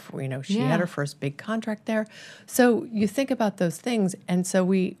Hutton before, she had her first big contract there. So you think about those things. And so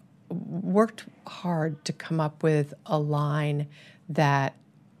we worked hard to come up with a line that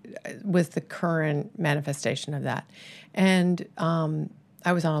was the current manifestation of that. And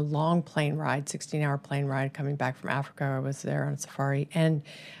I was on a long plane ride, 16-hour plane ride coming back from Africa. I was there on safari. And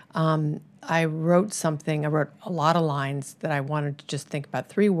I wrote something. I wrote a lot of lines that I wanted to just think about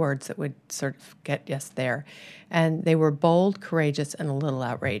 3 words that would sort of get us there. And they were bold, courageous, and a little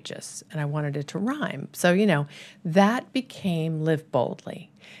outrageous. And I wanted it to rhyme. So, that became Live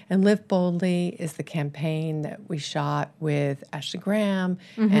Boldly. And Live Boldly is the campaign that we shot with Ashley Graham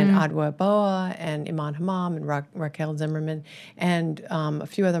and Adwoa Aboah and Iman Hammam and Raquel Zimmerman and a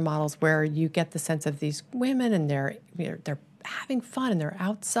few other models, where you get the sense of these women and they're having fun and they're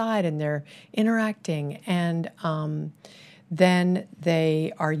outside and they're interacting, and then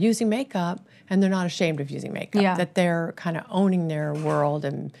they are using makeup and they're not ashamed of using makeup, that they're kind of owning their world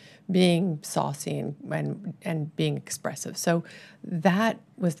and being saucy and being expressive. So that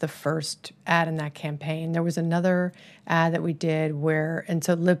was the first ad in that campaign. There was another ad that we did and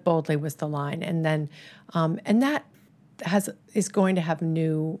so Live Boldly was the line, and then and that is going to have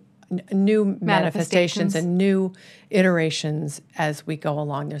new manifestations and new iterations as we go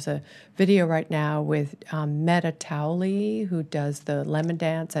along. There's a video right now with Meta Towley, who does the lemon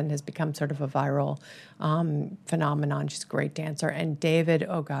dance and has become sort of a viral phenomenon. She's a great dancer. And David,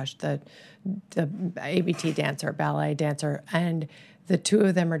 the ABT dancer, ballet dancer, and the two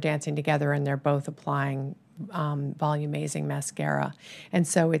of them are dancing together, and they're both applying Volumazing mascara. And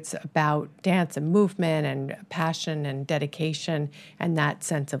so it's about dance and movement and passion and dedication and that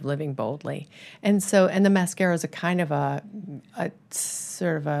sense of living boldly. And the mascara is a kind of a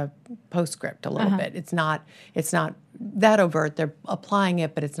sort of a postscript a little bit. It's not that overt. They're applying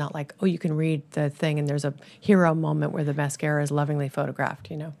it, but it's not like, you can read the thing and there's a hero moment where the mascara is lovingly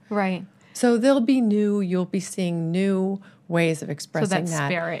photographed, Right. So you'll be seeing new ways of expressing so that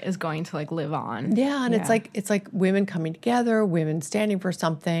spirit is going to live on. Yeah, and it's like women coming together, women standing for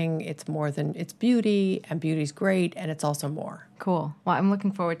something. It's more than it's beauty, and beauty's great, and it's also more. Cool. Well, I'm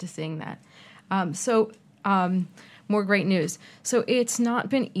looking forward to seeing that. More great news. So it's not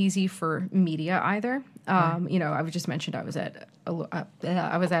been easy for media either. I just mentioned I was at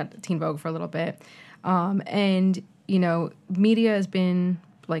Teen Vogue for a little bit, and media has been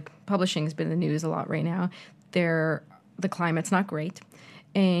publishing has been in the news a lot right now. The climate's not great.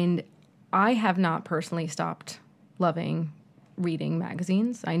 And I have not personally stopped loving reading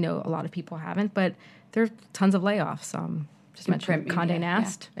magazines. I know a lot of people haven't, but there are tons of layoffs. Just mentioned Condé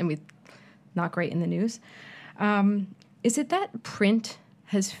Nast, and not great in the news. Is it that print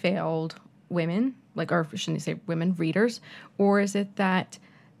has failed women, or shouldn't I say women readers, or is it that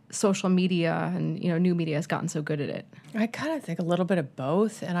social media and new media has gotten so good at it? I kind of think a little bit of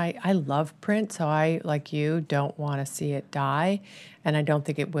both, and I love print, so I, like you, don't want to see it die, and I don't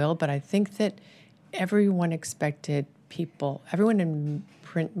think it will, but I think that everyone in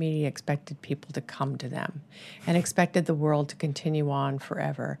print media expected people to come to them and expected the world to continue on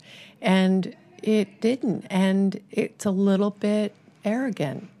forever, and it didn't, and it's a little bit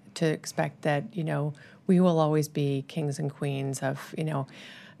arrogant to expect that, we will always be kings and queens of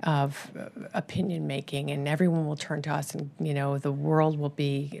opinion making, and everyone will turn to us, and the world will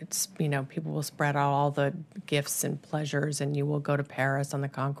be, people will spread out all the gifts and pleasures, and you will go to Paris on the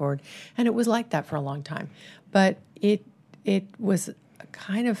Concorde, and it was like that for a long time. But it was it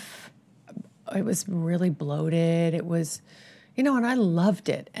was really bloated. It was, and I loved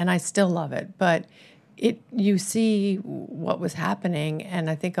it, and I still love it, but you see what was happening, and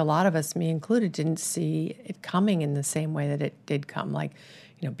I think a lot of us, me included, didn't see it coming in the same way that it did come.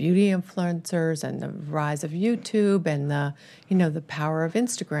 Beauty influencers and the rise of YouTube and the power of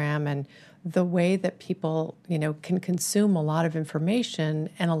Instagram and the way that people, can consume a lot of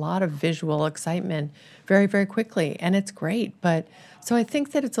information and a lot of visual excitement very, very quickly. And it's great. But so I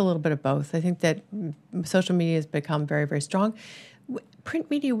think that it's a little bit of both. I think that social media has become very, very strong.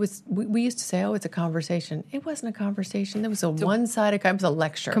 Print media we used to say, it's a conversation. It wasn't a conversation. There was a one-sided, it was a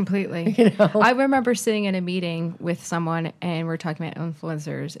lecture. Completely. I remember sitting in a meeting with someone, and we're talking about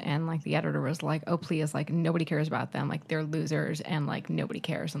influencers, and the editor was like, oh, please, nobody cares about them. They're losers, and nobody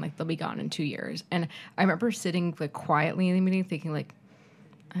cares, and they'll be gone in 2 years. And I remember sitting quietly in the meeting thinking I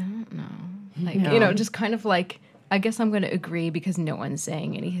don't know. Just kind of I guess I'm going to agree because no one's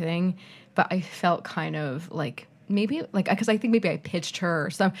saying anything. But I felt kind of maybe because I think maybe I pitched her or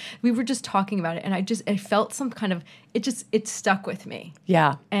something. We were just talking about it, and I felt some kind of it stuck with me.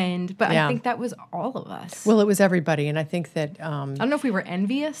 Yeah. I think that was all of us. Well, it was everybody, and I think that I don't know if we were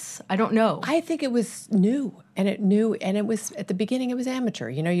envious. I don't know. I think it was new, and it was at the beginning. It was amateur.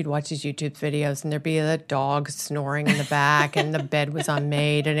 You'd watch these YouTube videos, and there'd be a dog snoring in the back, and the bed was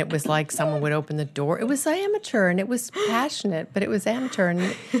unmade, and it was like someone would open the door. It was amateur, and it was passionate, but it was amateur,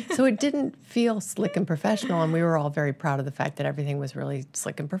 and so it didn't feel slick and professional. And we were all very proud of the fact that everything was really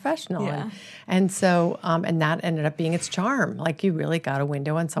slick and professional, and so and that ended up being its charm. Like you really got a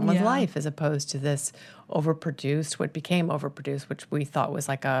window on someone's life as opposed to this overproduced, what became overproduced, which we thought was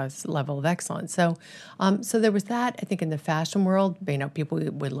like a level of excellence. So, so there was that. I think in the fashion world, people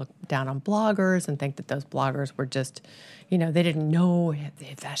would look down on bloggers and think that those bloggers were just, they didn't know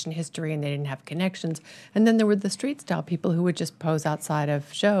the fashion history and they didn't have connections. And then there were the street style people who would just pose outside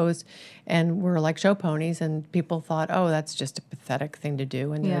of shows and were like show ponies, and people thought, oh, that's just a pathetic thing to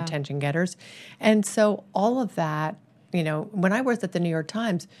do, and they're attention getters. And so all of that, when I worked at the New York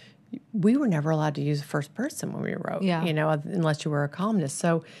Times, we were never allowed to use first person when we wrote, unless you were a columnist.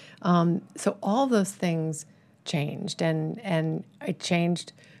 So, so all those things changed, and it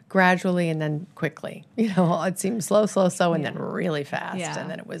changed gradually and then quickly. It seemed slow, and then really fast, and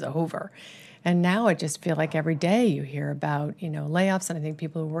then it was over. And now I just feel like every day you hear about, layoffs, and I think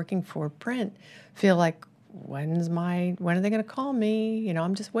people who are working for print feel like, when are they going to call me?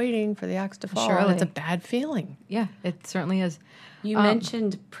 I'm just waiting for the axe to fall. Surely. And it's a bad feeling. Yeah, it certainly is. You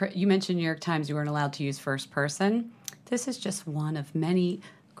mentioned New York Times, you weren't allowed to use first person. This is just one of many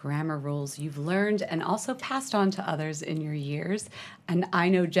grammar rules you've learned and also passed on to others in your years. And I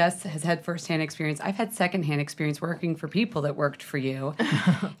know Jess has had firsthand experience. I've had secondhand experience working for people that worked for you,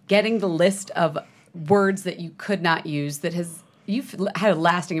 getting the list of words that you could not use you've had a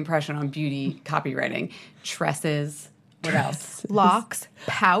lasting impression on beauty copywriting. Tresses. What else? Locks,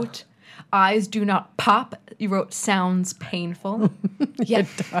 pout, eyes do not pop. You wrote sounds painful. It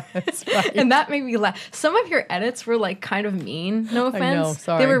does, right. And that made me laugh. Some of your edits were like kind of mean. No offense. I know,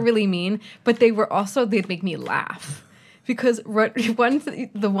 sorry. They were really mean, but they'd make me laugh. Because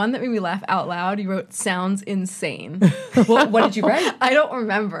the one that made me laugh out loud, you wrote sounds insane. What did you write? I don't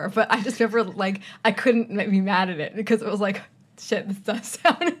remember, but I just remember I couldn't be mad at it because it was like, shit, this does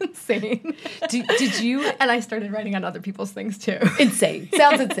sound insane. Did you? And I started writing on other people's things too. Insane.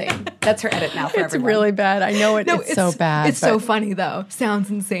 Sounds insane. That's her edit now for everyone. It's really bad. I know it's so bad. It's so funny though. Sounds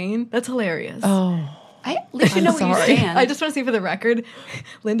insane. That's hilarious. Oh. At least you know where you stand. I just want to say for the record,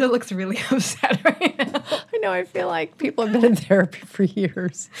 Linda looks really upset right now. I know. I feel like people have been in therapy for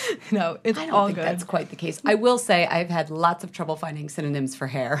years. No, it's I don't all think good. that's quite the case. I will say I've had lots of trouble finding synonyms for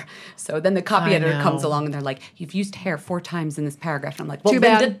hair. So then the copy editor comes along and they're like, "You've used hair 4 times in this paragraph." And I'm like, "Well, Too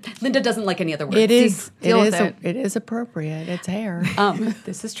bad. Linda doesn't like any other words." It is. Deal with it. It is appropriate. It's hair.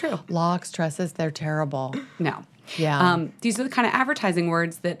 This is true. Locks, tresses, they're terrible. No. Yeah. These are the kind of advertising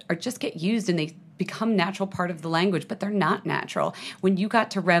words that just get used and they become natural part of the language, but they're not natural. When you got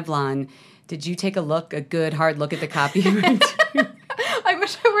to Revlon, did you take a good hard look at the copy? I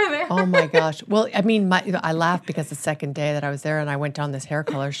wish I were there. Oh my gosh. Well, I mean, I laughed because the second day that I was there and I went on this hair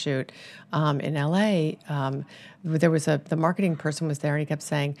color shoot in LA, there was the marketing person was there and he kept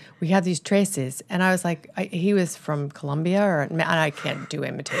saying, "We have these traces." And I was like, he was from Colombia and I can't do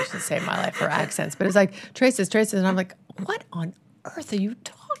imitations to save my life or accents, but it was like traces. And I'm like, what on earth are you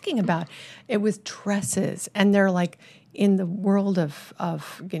talking about? It was tresses. And they're like, in the world of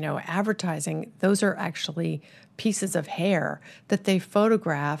advertising, those are actually pieces of hair that they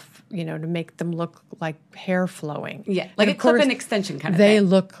photograph, to make them look like hair flowing. Yeah, like a clip and extension kind of thing. They thing.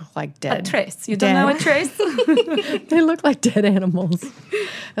 look like dead. A trace. You don't know a trace? They look like dead animals.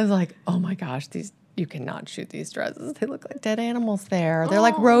 I was like, oh my gosh, you cannot shoot these dresses. They look like dead animals there. They're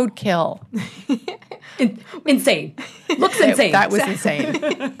like roadkill. Insane. Looks insane. That was insane.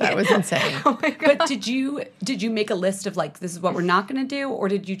 That was insane. Oh my God. But did you make a list of like, this is what we're not going to do? Or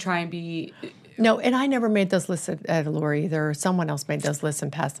did you try and be... No, and I never made those lists at Allure either. Someone else made those lists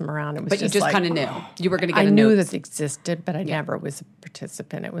and passed them around. It was But you just like, kind of knew. You were going to get I a knew note. that they existed, but I never was a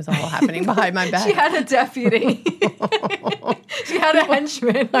participant. It was all happening behind my back. She had a deputy. She had a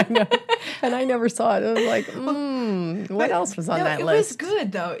henchman. I know. And I never saw it. It was like, what else was on that list? It was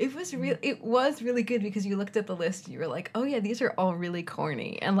good though. It was really good because you looked at the list and you were like, oh yeah, these are all really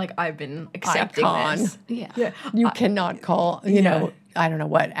corny. And like I've been accepting this. Yeah. You cannot call, I don't know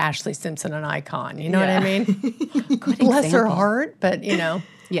what, Ashley Simpson an icon. You know what I mean? Bless her heart, but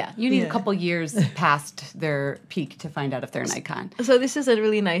Yeah, you need a couple years past their peak to find out if they're an icon. So this is a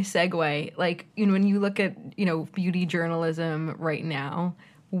really nice segue. Like, when you look at, beauty journalism right now,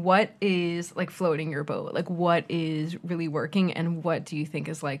 what is like floating your boat? Like what is really working and what do you think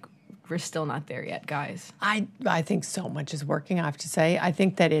is like, we're still not there yet, guys? I think so much is working, I have to say. I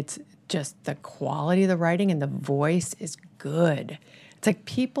think that it's just the quality of the writing and the voice is good. It's like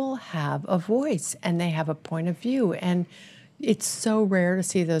people have a voice and they have a point of view. And, it's so rare to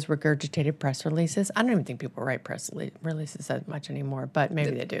see those regurgitated press releases. I don't even think people write press releases that much anymore, but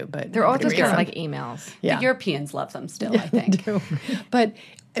maybe they do. But They're all just kind kind of like emails. Yeah. The Europeans love them still, I think. But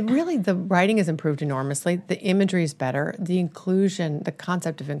really, the writing has improved enormously. The imagery is better. The inclusion, the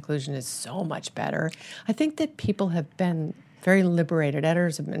concept of inclusion is so much better. I think that people have been very liberated.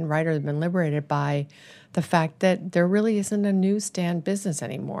 Editors and writers have been liberated by the fact that there really isn't a newsstand business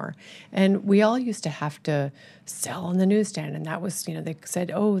anymore. And we all used to have to sell on the newsstand. And that was, they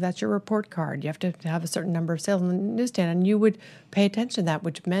said, oh, that's your report card. You have to have a certain number of sales on the newsstand. And you would pay attention to that,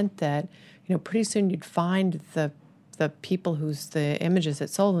 which meant that, pretty soon you'd find the people whose the images that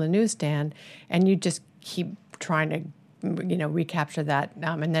sold on the newsstand, and you just keep trying to, recapture that.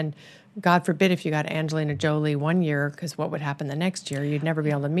 And then, God forbid, if you got Angelina Jolie one year, because what would happen the next year? You'd never be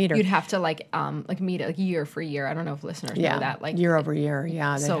able to meet her. You'd have to meet it year for year. I don't know if listeners know that. Year over year.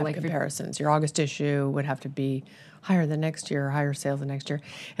 Yeah, they so have comparisons. Your August issue would have to be higher the next year, higher sales the next year.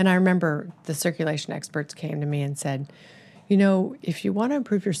 And I remember the circulation experts came to me and said, if you want to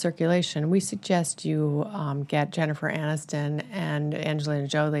improve your circulation, we suggest you get Jennifer Aniston and Angelina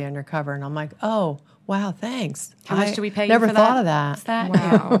Jolie on your cover. And I'm like, oh, wow, thanks. How much do we pay you never for thought that? of that.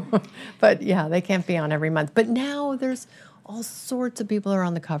 What's that? Wow. But yeah, they can't be on every month. But now there's all sorts of people are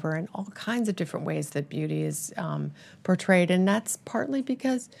on the cover and all kinds of different ways that beauty is portrayed. And that's partly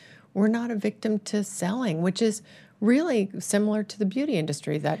because we're not a victim to selling, which is really similar to the beauty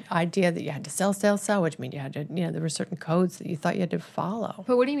industry, that idea that you had to sell, which means you had to, there were certain codes that you thought you had to follow.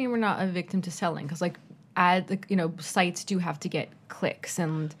 But what do you mean we're not a victim to selling? Because sites do have to get clicks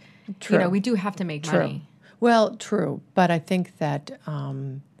and, True. We do have to make True. money. Well, true. But I think that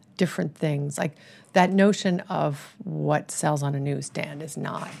different things, like that notion of what sells on a newsstand is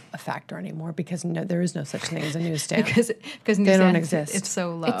not a factor anymore, because there is no such thing as a newsstand. because they don't exist. It's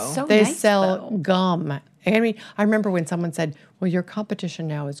so low. It's so They nice, sell though. gum. I mean, I remember when someone said, well, your competition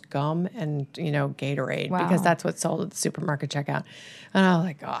now is gum and, Gatorade, because that's what's sold at the supermarket checkout. And I was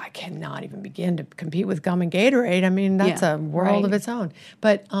like, oh, I cannot even begin to compete with gum and Gatorade. I mean, that's a world of its own.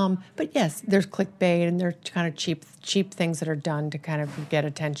 But yes, there's clickbait and there's kind of cheap things that are done to kind of get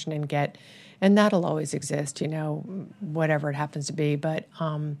attention and that'll always exist, whatever it happens to be. But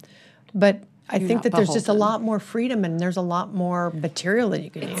I think that there's just a lot more freedom and there's a lot more material that you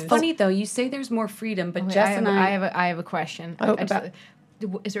can use. It's funny, though. You say there's more freedom, but Jess and I have a question. Oh,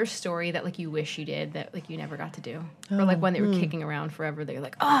 is there a story that you wish you did that you never got to do, or when they were kicking around forever, they're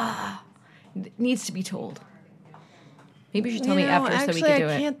like, it needs to be told? Maybe you should tell me after so we can do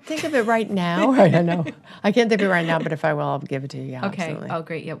it. I can't think of it right now. I don't know. I can't think of it right now, but if I will, I'll give it to you. Yeah, Okay. absolutely. Oh,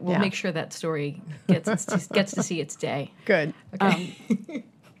 great. Yeah, we'll make sure that story gets to see its day. Good. Okay.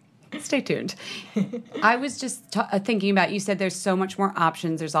 Stay tuned. I was just thinking about, you said there's so much more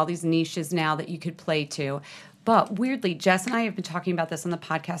options. There's all these niches now that you could play to. But weirdly, Jess and I have been talking about this on the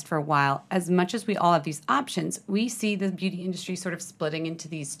podcast for a while. As much as we all have these options, we see the beauty industry sort of splitting into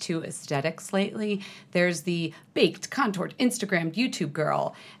these two aesthetics lately. There's the baked, contoured, Instagrammed YouTube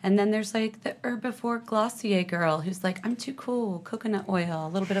girl. And then there's the herbivore Glossier girl who's like, I'm too cool, coconut oil, a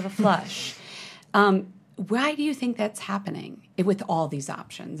little bit of a flush. Why do you think that's happening with all these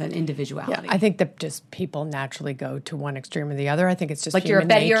options and individuality? Yeah, I think that just people naturally go to one extreme or the other. I think it's just you're a human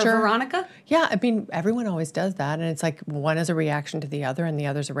Betty or nature. a Veronica? Yeah, I mean, everyone always does that. And it's like one is a reaction to the other and the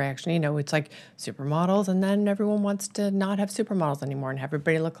other's a reaction. It's like supermodels, and then everyone wants to not have supermodels anymore and have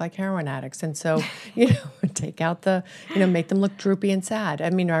everybody look like heroin addicts. And so, take out make them look droopy and sad.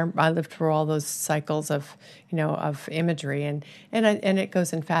 I mean, I lived through all those cycles of, of imagery. And it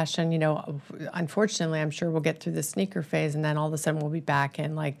goes in fashion. Unfortunately, I'm sure we'll get through the sneaker phase, and then all of a sudden we'll be back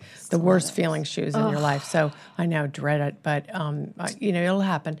in the worst feeling shoes in your life. So I know, dread it, but it'll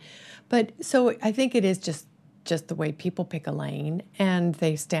happen. But so I think it is just the way people pick a lane and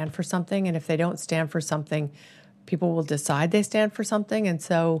they stand for something. And if they don't stand for something, people will decide they stand for something. And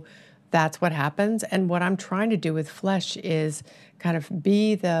so that's what happens. And what I'm trying to do with Flesh is kind of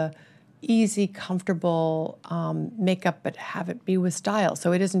be the easy, comfortable makeup, but have it be with style.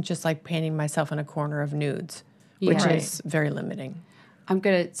 So it isn't just like painting myself in a corner of nudes, which is very limiting. I'm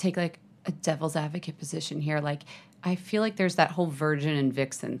going to take a devil's advocate position here. I feel like there's that whole virgin and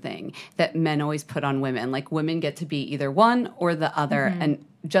vixen thing that men always put on women. Women get to be either one or the other. Mm-hmm. And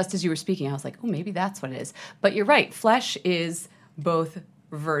just as you were speaking, I was like, oh, maybe that's what it is. But you're right. Flesh is both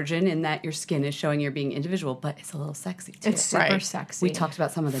virgin in that your skin is showing you're being individual, but it's a little sexy too. It's super sexy. We talked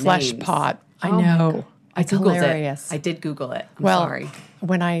about some of the Flesh names. pot. I know. I It's Googled hilarious. it. I did Google it. I'm well, sorry.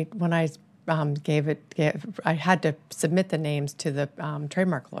 When I I had to submit the names to the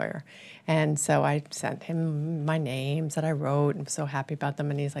trademark lawyer. And so I sent him my names that I wrote and was so happy about them.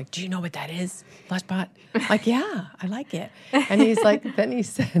 And he's like, do you know what that is, Fleshbot? I'm like, yeah, I like it. And he's like, then he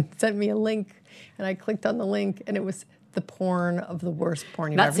sent me a link, and I clicked on the link, and it was the porn of the worst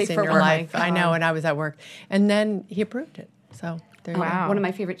porn you've Not ever safe seen for in your work. life. I know, and I was at work. And then he approved it. So there you Wow. One of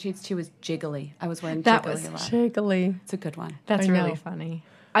my favorite shades too is Jiggly. I was wearing That Jiggly was a lot. go. Jiggly. It's a good one. That's I really know. funny.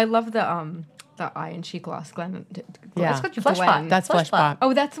 I love the eye and cheek gloss, Glenn. Yeah. It's Flesh Gwen. Pot. That's Flesh Fleshbot.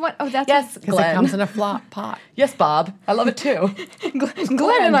 Oh, that's what. Oh, that's Yes, Because it Glenn. comes in a flop pot. Yes, Bob. I love it too.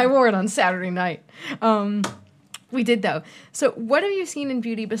 Glenn and I wore it on Saturday night. We did though. So, what have you seen in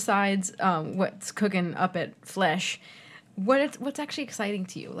beauty besides what's cooking up at Flesh? What's actually exciting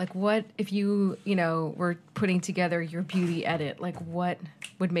to you? Like, what if you were putting together your beauty edit? Like, what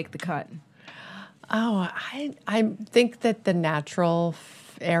would make the cut? Oh, I think that the natural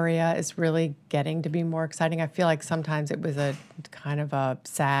area is really getting to be more exciting. I feel like sometimes it was a kind of a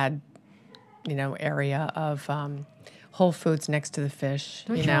sad, area of Whole Foods next to the fish.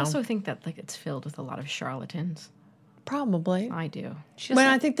 Don't you also think that like it's filled with a lot of charlatans? Probably. I do. But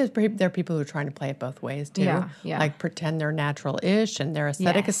I think there are people who are trying to play it both ways too. Yeah. Like pretend they're natural-ish and their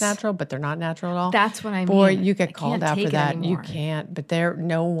aesthetic is Yes. natural, but they're not natural at all. That's what I Boy, mean. you I get called can't out take for it that. You anymore. can't. But there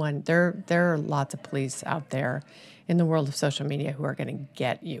are lots of police out there in the world of social media who are going to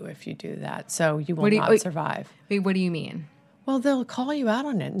get you if you do that. So you will not survive. Wait, what do you mean? Well, they'll call you out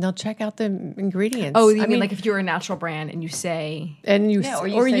on it and they'll check out the ingredients. Oh, you mean like if you're a natural brand and you say and you, Yeah, or or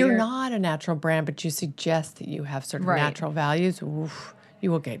you say you're you're- not a natural brand, but you suggest that you have certain Right. natural values, oof,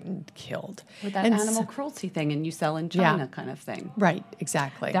 you will get killed. With that And animal so- cruelty thing and you sell in Yeah. China kind of thing. Right,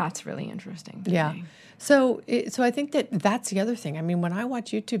 exactly. that's really interesting. To Yeah. me. So I think that's the other thing. I mean, when I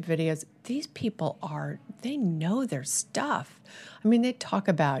watch YouTube videos, these people they know their stuff. I mean, they talk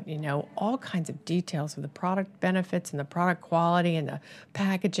about, all kinds of details of the product benefits and the product quality and the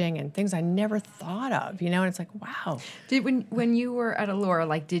packaging and things I never thought of, and it's like, wow. Did when you were at Allure,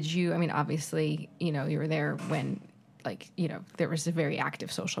 like, did you? I mean, obviously, you were there when, like, there was a very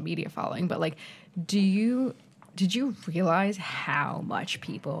active social media following. But like, did you realize how much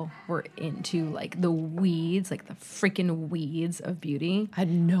people were into like the weeds, like the freaking weeds of beauty? I had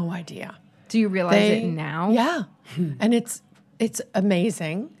no idea. Do you realize it now? Yeah. And it's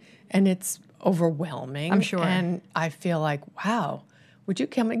amazing and it's overwhelming. I'm sure. And I feel like, wow, would you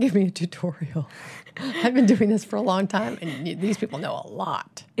come and give me a tutorial? I've been doing this for a long time, and these people know a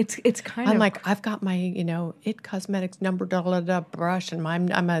lot. It's kind I'm of like, I've got my, It Cosmetics number brush, and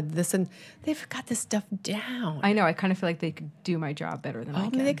I'm a this, and they've got this stuff down. I know. I kind of feel like they could do my job better than I I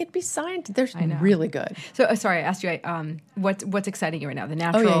can. mean, they could be scientists. They're know. really good. So, sorry, I asked you. What's exciting you right now? The Oh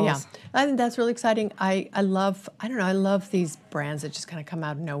naturals. yeah. I think that's really exciting. I love these brands that just kind of come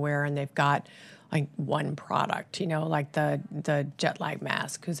out of nowhere and they've got like one product, like the jet lag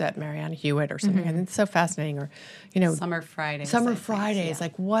mask, who's at Marianne Hewitt or something. And it's so fascinating. Or, Summer Fridays. I Summer think, Fridays, yeah.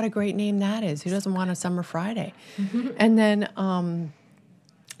 like what a great name that is. Who doesn't want a Summer Friday? And then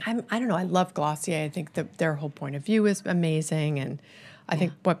I don't know. I love Glossier. I think their whole point of view is amazing, and I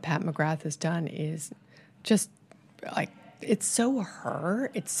think what Pat McGrath has done is just like it's so her.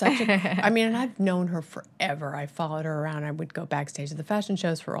 It's such a. I mean, and I've known her forever. I followed her around. I would go backstage at the fashion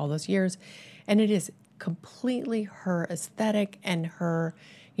shows for all those years, and it is completely her aesthetic and her,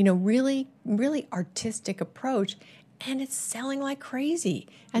 really, really artistic approach. And it's selling like crazy,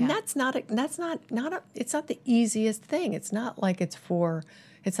 and it's not the easiest thing. It's not like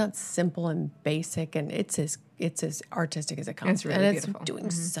it's not simple and basic, and it's as artistic as it comes. It's really and it's beautiful. doing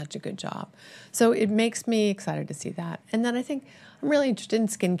such a good job. So it makes me excited to see that. And then I think I'm really interested in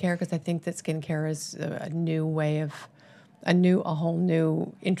skincare because I think that skincare is a new way of a whole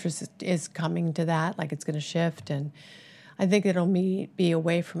new interest is coming to that. Like it's going to shift, and I think it'll be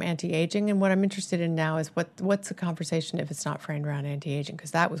away from anti-aging. And what I'm interested in now is what's the conversation if it's not framed around anti-aging,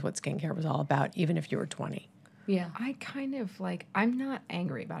 because that was what skincare was all about, even if you were 20. Yeah. I kind of like, I'm not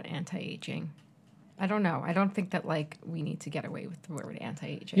angry about anti-aging. I don't know. I don't think that like we need to get away with the word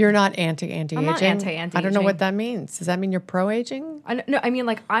anti-aging. You're not anti-aging? I'm not anti-anti-aging. I don't know what that means. Does that mean you're pro-aging? No, I mean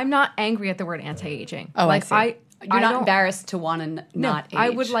like I'm not angry at the word anti-aging. Oh, like, I see. You're not don't- embarrassed to want to No, not age. I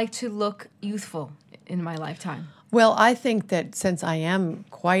would like to look youthful in my lifetime. Well, I think that since I am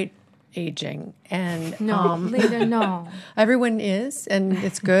quite aging, and No, Lena, no. everyone is, and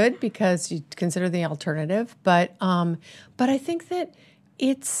it's good because you consider the alternative. But I think that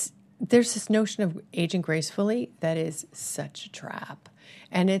there's this notion of aging gracefully that is such a trap,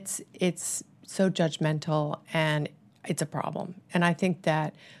 and it's so judgmental, and it's a problem. And I think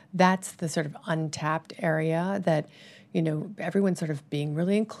that that's the sort of untapped area that everyone's sort of being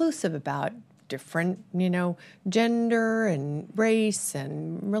really inclusive about different, gender and race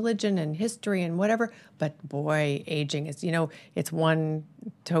and religion and history and whatever. But boy, aging is, it's one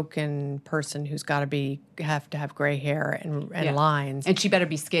token person who's got to have to have gray hair and lines. And she better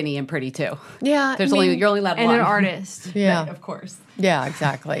be skinny and pretty too. Yeah. You're only allowed and one. an artist. Yeah. Right, of course. Yeah,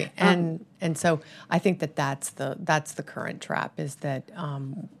 exactly. And so I think that's the current trap, is that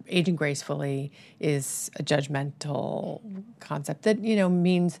aging gracefully is a judgmental concept that,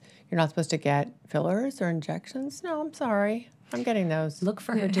 means you're not supposed to get fillers or injections. No, I'm sorry. I'm getting those. Look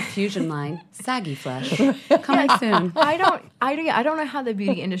for her diffusion line, Saggy Flesh. Coming soon. I don't know how the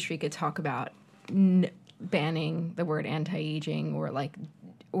beauty industry could talk about banning the word anti-aging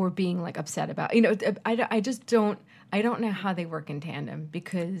or being like upset about, I don't know how they work in tandem,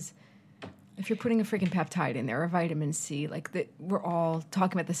 because if you're putting a freaking peptide in there or vitamin C, we're all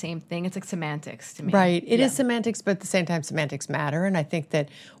talking about the same thing. It's like semantics to me. Right. It is semantics, but at the same time, semantics matter. And I think that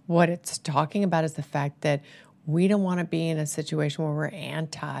what it's talking about is the fact that we don't want to be in a situation where we're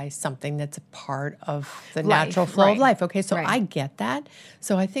anti something that's a part of the natural flow of life. Okay, so I get that.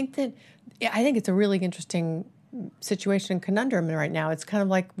 So I think it's a really interesting situation and conundrum right now. It's kind of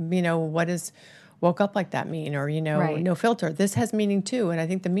like, what is woke up like that mean? Or, no filter. This has meaning too. And I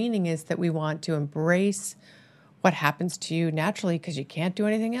think the meaning is that we want to embrace what happens to you naturally, because you can't do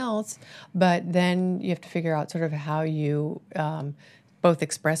anything else. But then you have to figure out sort of how you both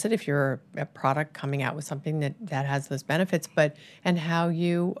express it if you're a product coming out with something that has those benefits, and how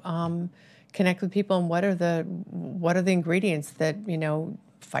you connect with people, and what are the ingredients that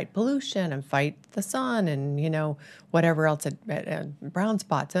fight pollution and fight the sun and whatever else brown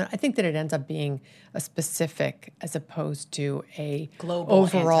spots. So I think that it ends up being a specific as opposed to a global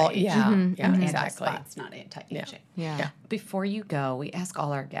overall. Anti-aging. Exactly. Anti-spots, not anti-aging. Yeah. Before you go, we ask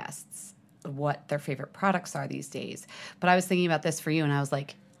all our guests what their favorite products are these days. But I was thinking about this for you, and I was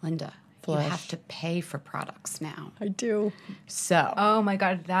like, Linda, you have to pay for products now. I do. So, oh my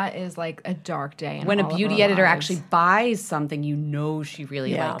God, that is like a dark day. When a beauty editor actually buys something, she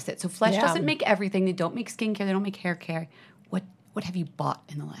really likes it. So Flesh doesn't make everything. They don't make skincare. They don't make hair care. What have you bought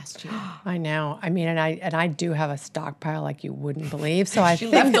in the last year? I know. I mean, and I do have a stockpile like you wouldn't believe. So She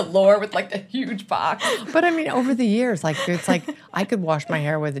left the Allure with like the huge box. But I mean, over the years, it's like I could wash my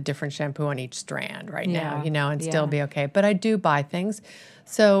hair with a different shampoo on each strand now, and still be okay. But I do buy things.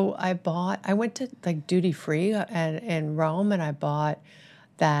 So I went to like duty free in Rome, and I bought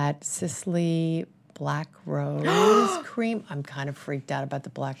that Sicily Black Rose cream. I'm kind of freaked out about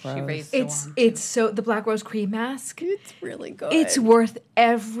the Black Rose. It's so the Black Rose cream mask. It's really good. It's worth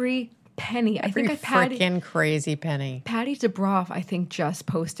every penny. Every freaking crazy penny. Patty DeBroff, I think, just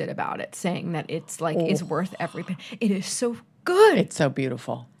posted about it, saying that it's worth every penny. It is so good. It's so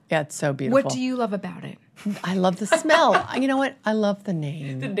beautiful. Yeah, it's so beautiful. What do you love about it? I love the smell. You know what? I love the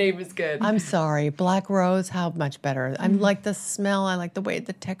name. The name is good. I'm sorry. Black Rose, how much better. I like the smell. I like the way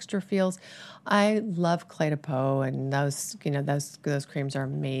the texture feels. I love Clé de Peau, and those creams are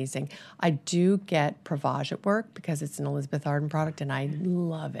amazing. I do get Provage at work because it's an Elizabeth Arden product, and I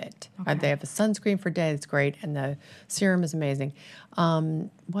love it. Okay. They have a sunscreen for day. It's great, and the serum is amazing.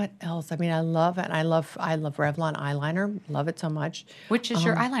 What else? I mean, I love Revlon eyeliner. Love it so much. Which is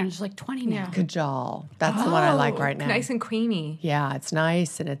your eyeliner? It's like 20 now. Kajal. That's the one I like right now. Nice and creamy. Yeah, it's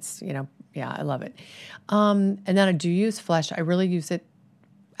nice, and it's I love it. And then I do use Flesh. I really use it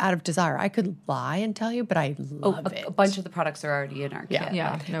out of desire. I could lie and tell you, but I love it. A bunch of the products are already in our kit.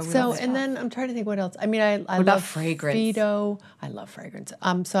 Yeah. No, So, and then I'm trying to think what else. I mean, I love fragrance? Fido. I love fragrance.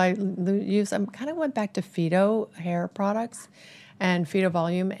 So I kind of went back to Fido hair products and Fido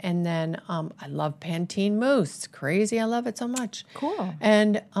Volume. And then I love Pantene Mousse. Crazy. I love it so much. Cool.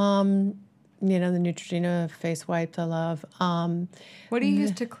 And, the Neutrogena face wipes I love. What do you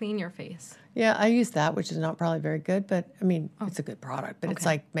use to clean your face? Yeah, I use that, which is not probably very good, but I mean, it's a good product. But it's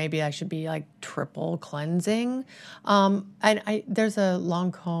like maybe I should be like triple cleansing. There's a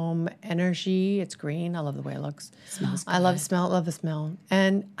Lancome Energy. It's green. I love the way it looks. Smells good. I love the smell.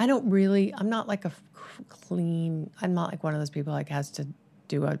 And I'm not like I'm not like one of those people like has to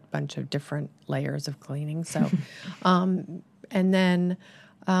do a bunch of different layers of cleaning. So, and then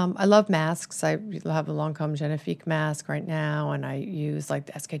I love masks. I have a Lancome Genifique mask right now, and I use like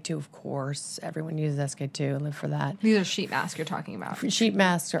the SK2, of course. Everyone uses SK2. I live for that. These are sheet masks you're talking about. Sheet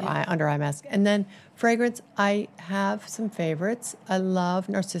masks or under eye mask. And then fragrance, I have some favorites. I love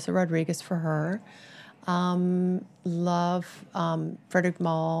Narcissa Rodriguez for her. Love Frederic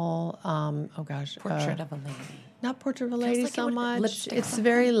Malle. Portrait of a Lady. Not Portrait of a Lady like so much. lipstick. It's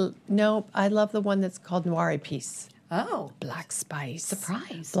very, I love the one that's called Noir Épice. Oh. Black spice.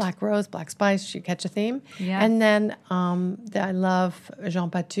 Surprised. Black rose, black spice. You catch a theme? Yeah. And then I love Jean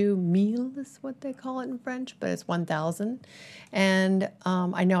Patou Mille is what they call it in French, but it's 1,000. And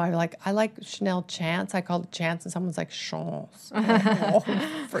I know I like Chanel Chance. I called it Chance, and someone's like Chance. Oh,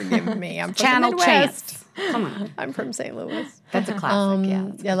 forgive me. I'm from Channel the Midwest. Chance. Come on. I'm from St. Louis. That's a classic,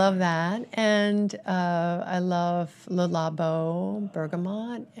 yeah. I love that. And I love Le Labo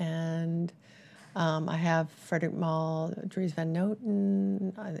Bergamot. And I have Frederic Malle, Dries Van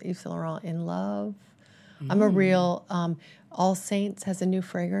Noten, Yves Saint Laurent In Love. I'm a real, All Saints has a new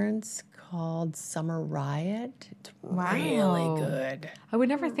fragrance called Summer Riot. It's really good. I would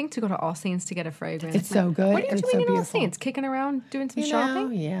never think to go to All Saints to get a fragrance. It's so good. What are you and doing so in All beautiful. Saints? Kicking around, doing some You shopping? know,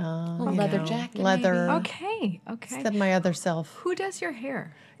 yeah. A leather jacket, Leather. maybe? Okay. That's my other self, Who does your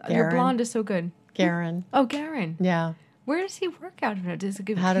hair? Your Garen. blonde is so good. Garen. Oh, Garen. Yeah. Where does he work out of? Does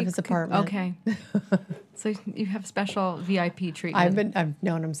it Out of his apartment. Okay. So you have special VIP treatment. I've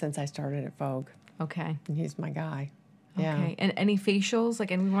known him since I started at Vogue, Okay. and he's my guy. Yeah. Okay. And any facials?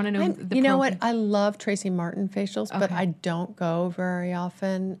 And we want to know the you know pro- what? I love Tracy Martin facials, but Okay. I don't go very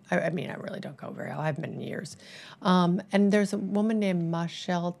often. I mean, I really don't go very often. I haven't been in years. And there's a woman named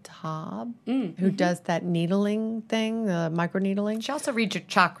Michelle Taub who does that needling thing, the micro needling. She also reads your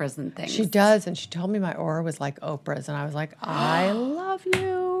chakras and things. She does, and she told me my aura was like Oprah's, and I was like, I love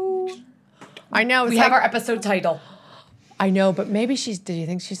you. I know. It's We have our episode title. I know, but maybe did you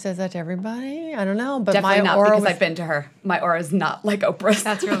think she says that to everybody? I don't know. But Definitely my not aura because was, I've been to her. My aura is not like Oprah's.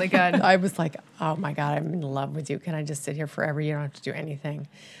 That's really good. I was like, oh my God, I'm in love with you. Can I just sit here forever? You don't have to do anything.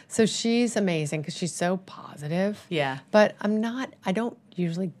 So she's amazing because she's so positive. Yeah. But I don't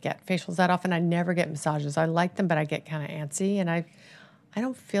usually get facials that often. I never get massages. I like them, but I get kind of antsy, and I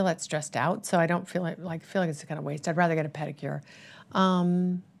don't feel that stressed out. So I don't feel like it's kind of waste. I'd rather get a pedicure.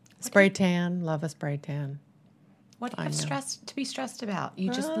 Spray tan, love a spray tan. What do you have to be stressed about?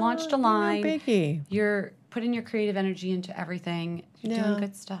 You just Oh, launched a no line. biggie. You're putting your creative energy into everything. You're Yeah. doing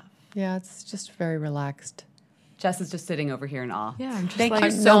good stuff. Yeah, it's just very relaxed. Jess is just sitting over here in awe. Yeah, I'm just Thank like- you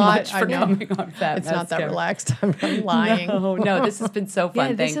I'm so not- much I for know. coming on Fat It's not that Mascara. relaxed. I'm lying. No, this has been so fun.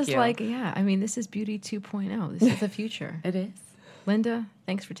 Yeah, this Thank is you. this is Beauty 2.0. This is the future. It is. Linda,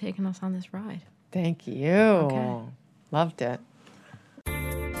 thanks for taking us on this ride. Thank you. Okay. Loved it.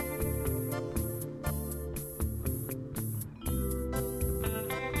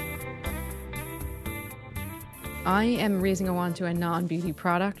 I am raising a wand to a non-beauty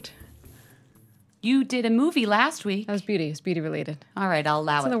product. You did a movie last week. That was beauty. It's beauty related. All right, I'll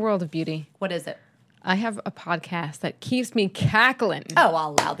allow It's in the it. world of beauty. What is it? I have a podcast that keeps me cackling. Oh,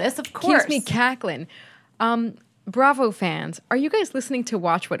 I'll allow this, of course. Keeps me cackling. Bravo fans, are you guys listening to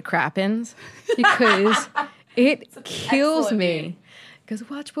Watch What Crappens? Because it kills excellent me. name. Because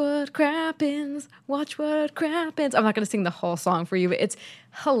watch what crappens, watch what crappens. I'm not going to sing the whole song for you, but it's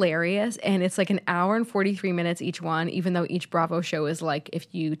hilarious. And it's like an hour and 43 minutes each one, even though each Bravo show is like, if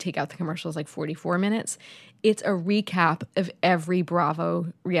you take out the commercials, like 44 minutes. It's a recap of every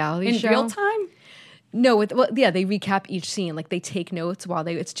Bravo reality In show. real time? No, they recap each scene. Like they take notes while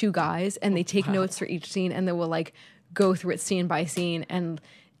it's two guys and they take notes for each scene and they will like go through it scene by scene and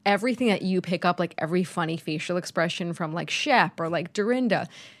everything that you pick up, like every funny facial expression from like Shep or like Dorinda,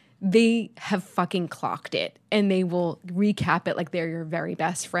 they have fucking clocked it and they will recap it like they're your very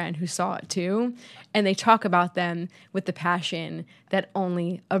best friend who saw it too. And they talk about them with the passion that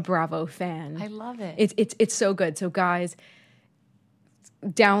only a Bravo fan. I love it. It's so good. So guys,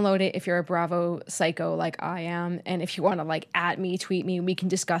 download it if you're a Bravo psycho like I am. And if you want to like at me, tweet me, we can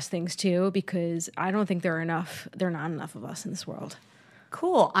discuss things too, because I don't think there are not enough of us in this world.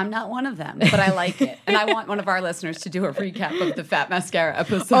 Cool. I'm not one of them, but I like it. And I want one of our listeners to do a recap of the Fat Mascara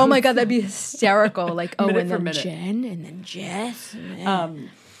episode. Oh my God, that'd be hysterical. Like, Minute and for then minute. Jen and then Jess. and then-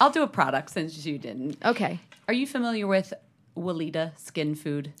 I'll do a product since you didn't. Okay. Are you familiar with Weleda Skin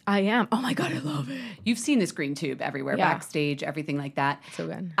Food? I am. Oh my God, I love it. You've seen this green tube everywhere, Yeah. backstage, everything like that. So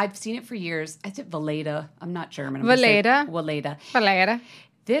good. I've seen it for years. Is it Weleda? I'm not German. Weleda. Weleda. Valera.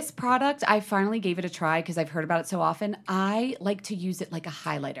 This product, I finally gave it a try because I've heard about it so often. I like to use it like a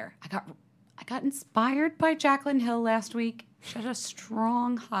highlighter. I got inspired by Jaclyn Hill last week. She had a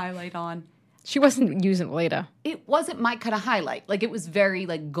strong highlight on. She wasn't using Valera. It wasn't my kind of highlight. Like it was very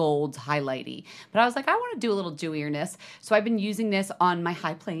like gold highlighty. But I was like, I want to do a little dewierness. So I've been using this on my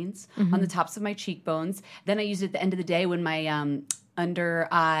high planes, on the tops of my cheekbones. Then I use it at the end of the day when my under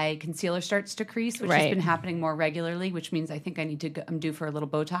eye concealer starts to crease, which has Right. been happening more regularly, which means I think I need to go, I'm due for a little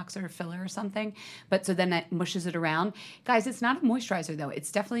Botox or a filler or something. But so then that mushes it around. Guys, it's not a moisturizer though.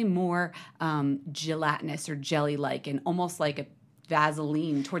 It's definitely more gelatinous or jelly-like and almost like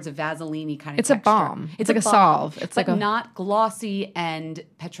Vaseline, towards a Vaseline-y kind of It's a texture. balm. It's like a salve. It's but like a- not glossy and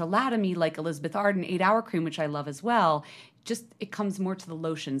petrolatum-y like Elizabeth Arden 8-Hour Cream, which I love as well. Just it comes more to the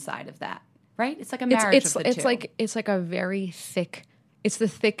lotion side of that, right? It's like a marriage of the two. It's like a very thick. It's the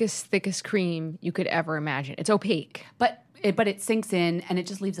thickest cream you could ever imagine. It's opaque. But it sinks in and it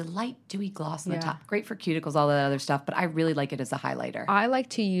just leaves a light, dewy gloss on the top. Great for cuticles, all that other stuff. But I really like it as a highlighter. I like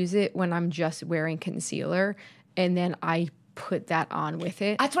to use it when I'm just wearing concealer, and then I put that on with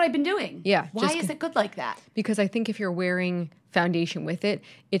it. That's what I've been doing. Yeah, Why just is it good like that? Because I think if you're wearing foundation with it,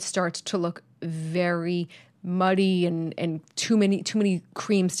 it starts to look very muddy and too many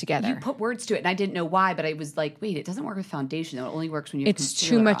creams together. You put words to it, and I didn't know why, but I was like, wait, it doesn't work with foundation, though. It only works when you have It's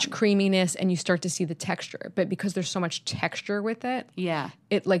concealer too much on. creaminess, and you start to see the texture. But because there's so much texture with it, Yeah.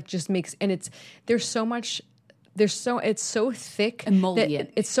 it like just makes, and it's so thick,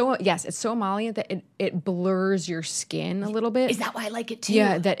 Emollient. that it's so emollient that it blurs your skin a little bit. Is that why I like it, too?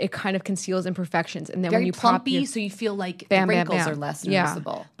 Yeah, that it kind of conceals imperfections, and then Very when you plumpy, pop your, so you feel like bam, the bam, wrinkles bam. are less Yeah.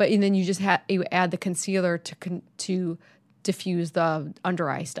 noticeable. But and then you just you add the concealer to diffuse the under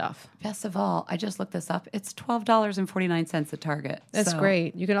eye stuff. Best of all, I just looked this up. It's $12.49 at Target. That's So,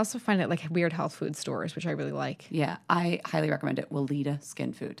 great. You can also find it at like weird health food stores, which I really like. Yeah, I highly recommend it. Weleda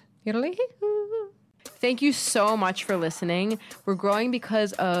Skin Food. Thank you so much for listening. We're growing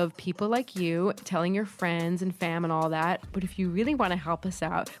because of people like you telling your friends and fam and all that. But if you really want to help us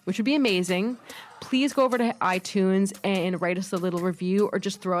out, which would be amazing, please go over to iTunes and write us a little review or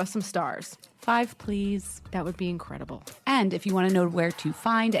just throw us some stars. 5, please. That would be incredible. And if you want to know where to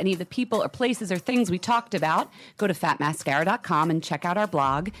find any of the people or places or things we talked about, go to fatmascara.com and check out our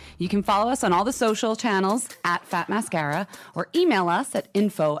blog. You can follow us on all the social channels at fatmascara or email us at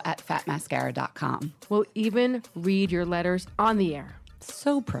info@fatmascara.com. We'll even read your letters on the air.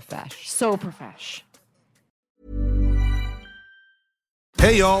 So profesh. So profesh.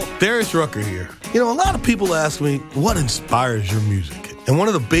 Hey y'all, Darius Rucker here. You know, a lot of people ask me, what inspires your music? And one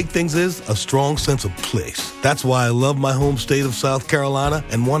of the big things is a strong sense of place. That's why I love my home state of South Carolina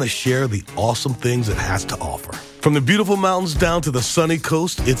and want to share the awesome things it has to offer. From the beautiful mountains down to the sunny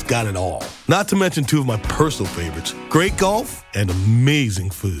coast, it's got it all. Not to mention two of my personal favorites, great golf and amazing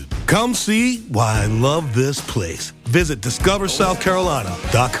food. Come see why I love this place. Visit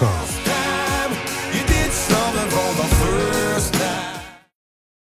discoversouthcarolina.com.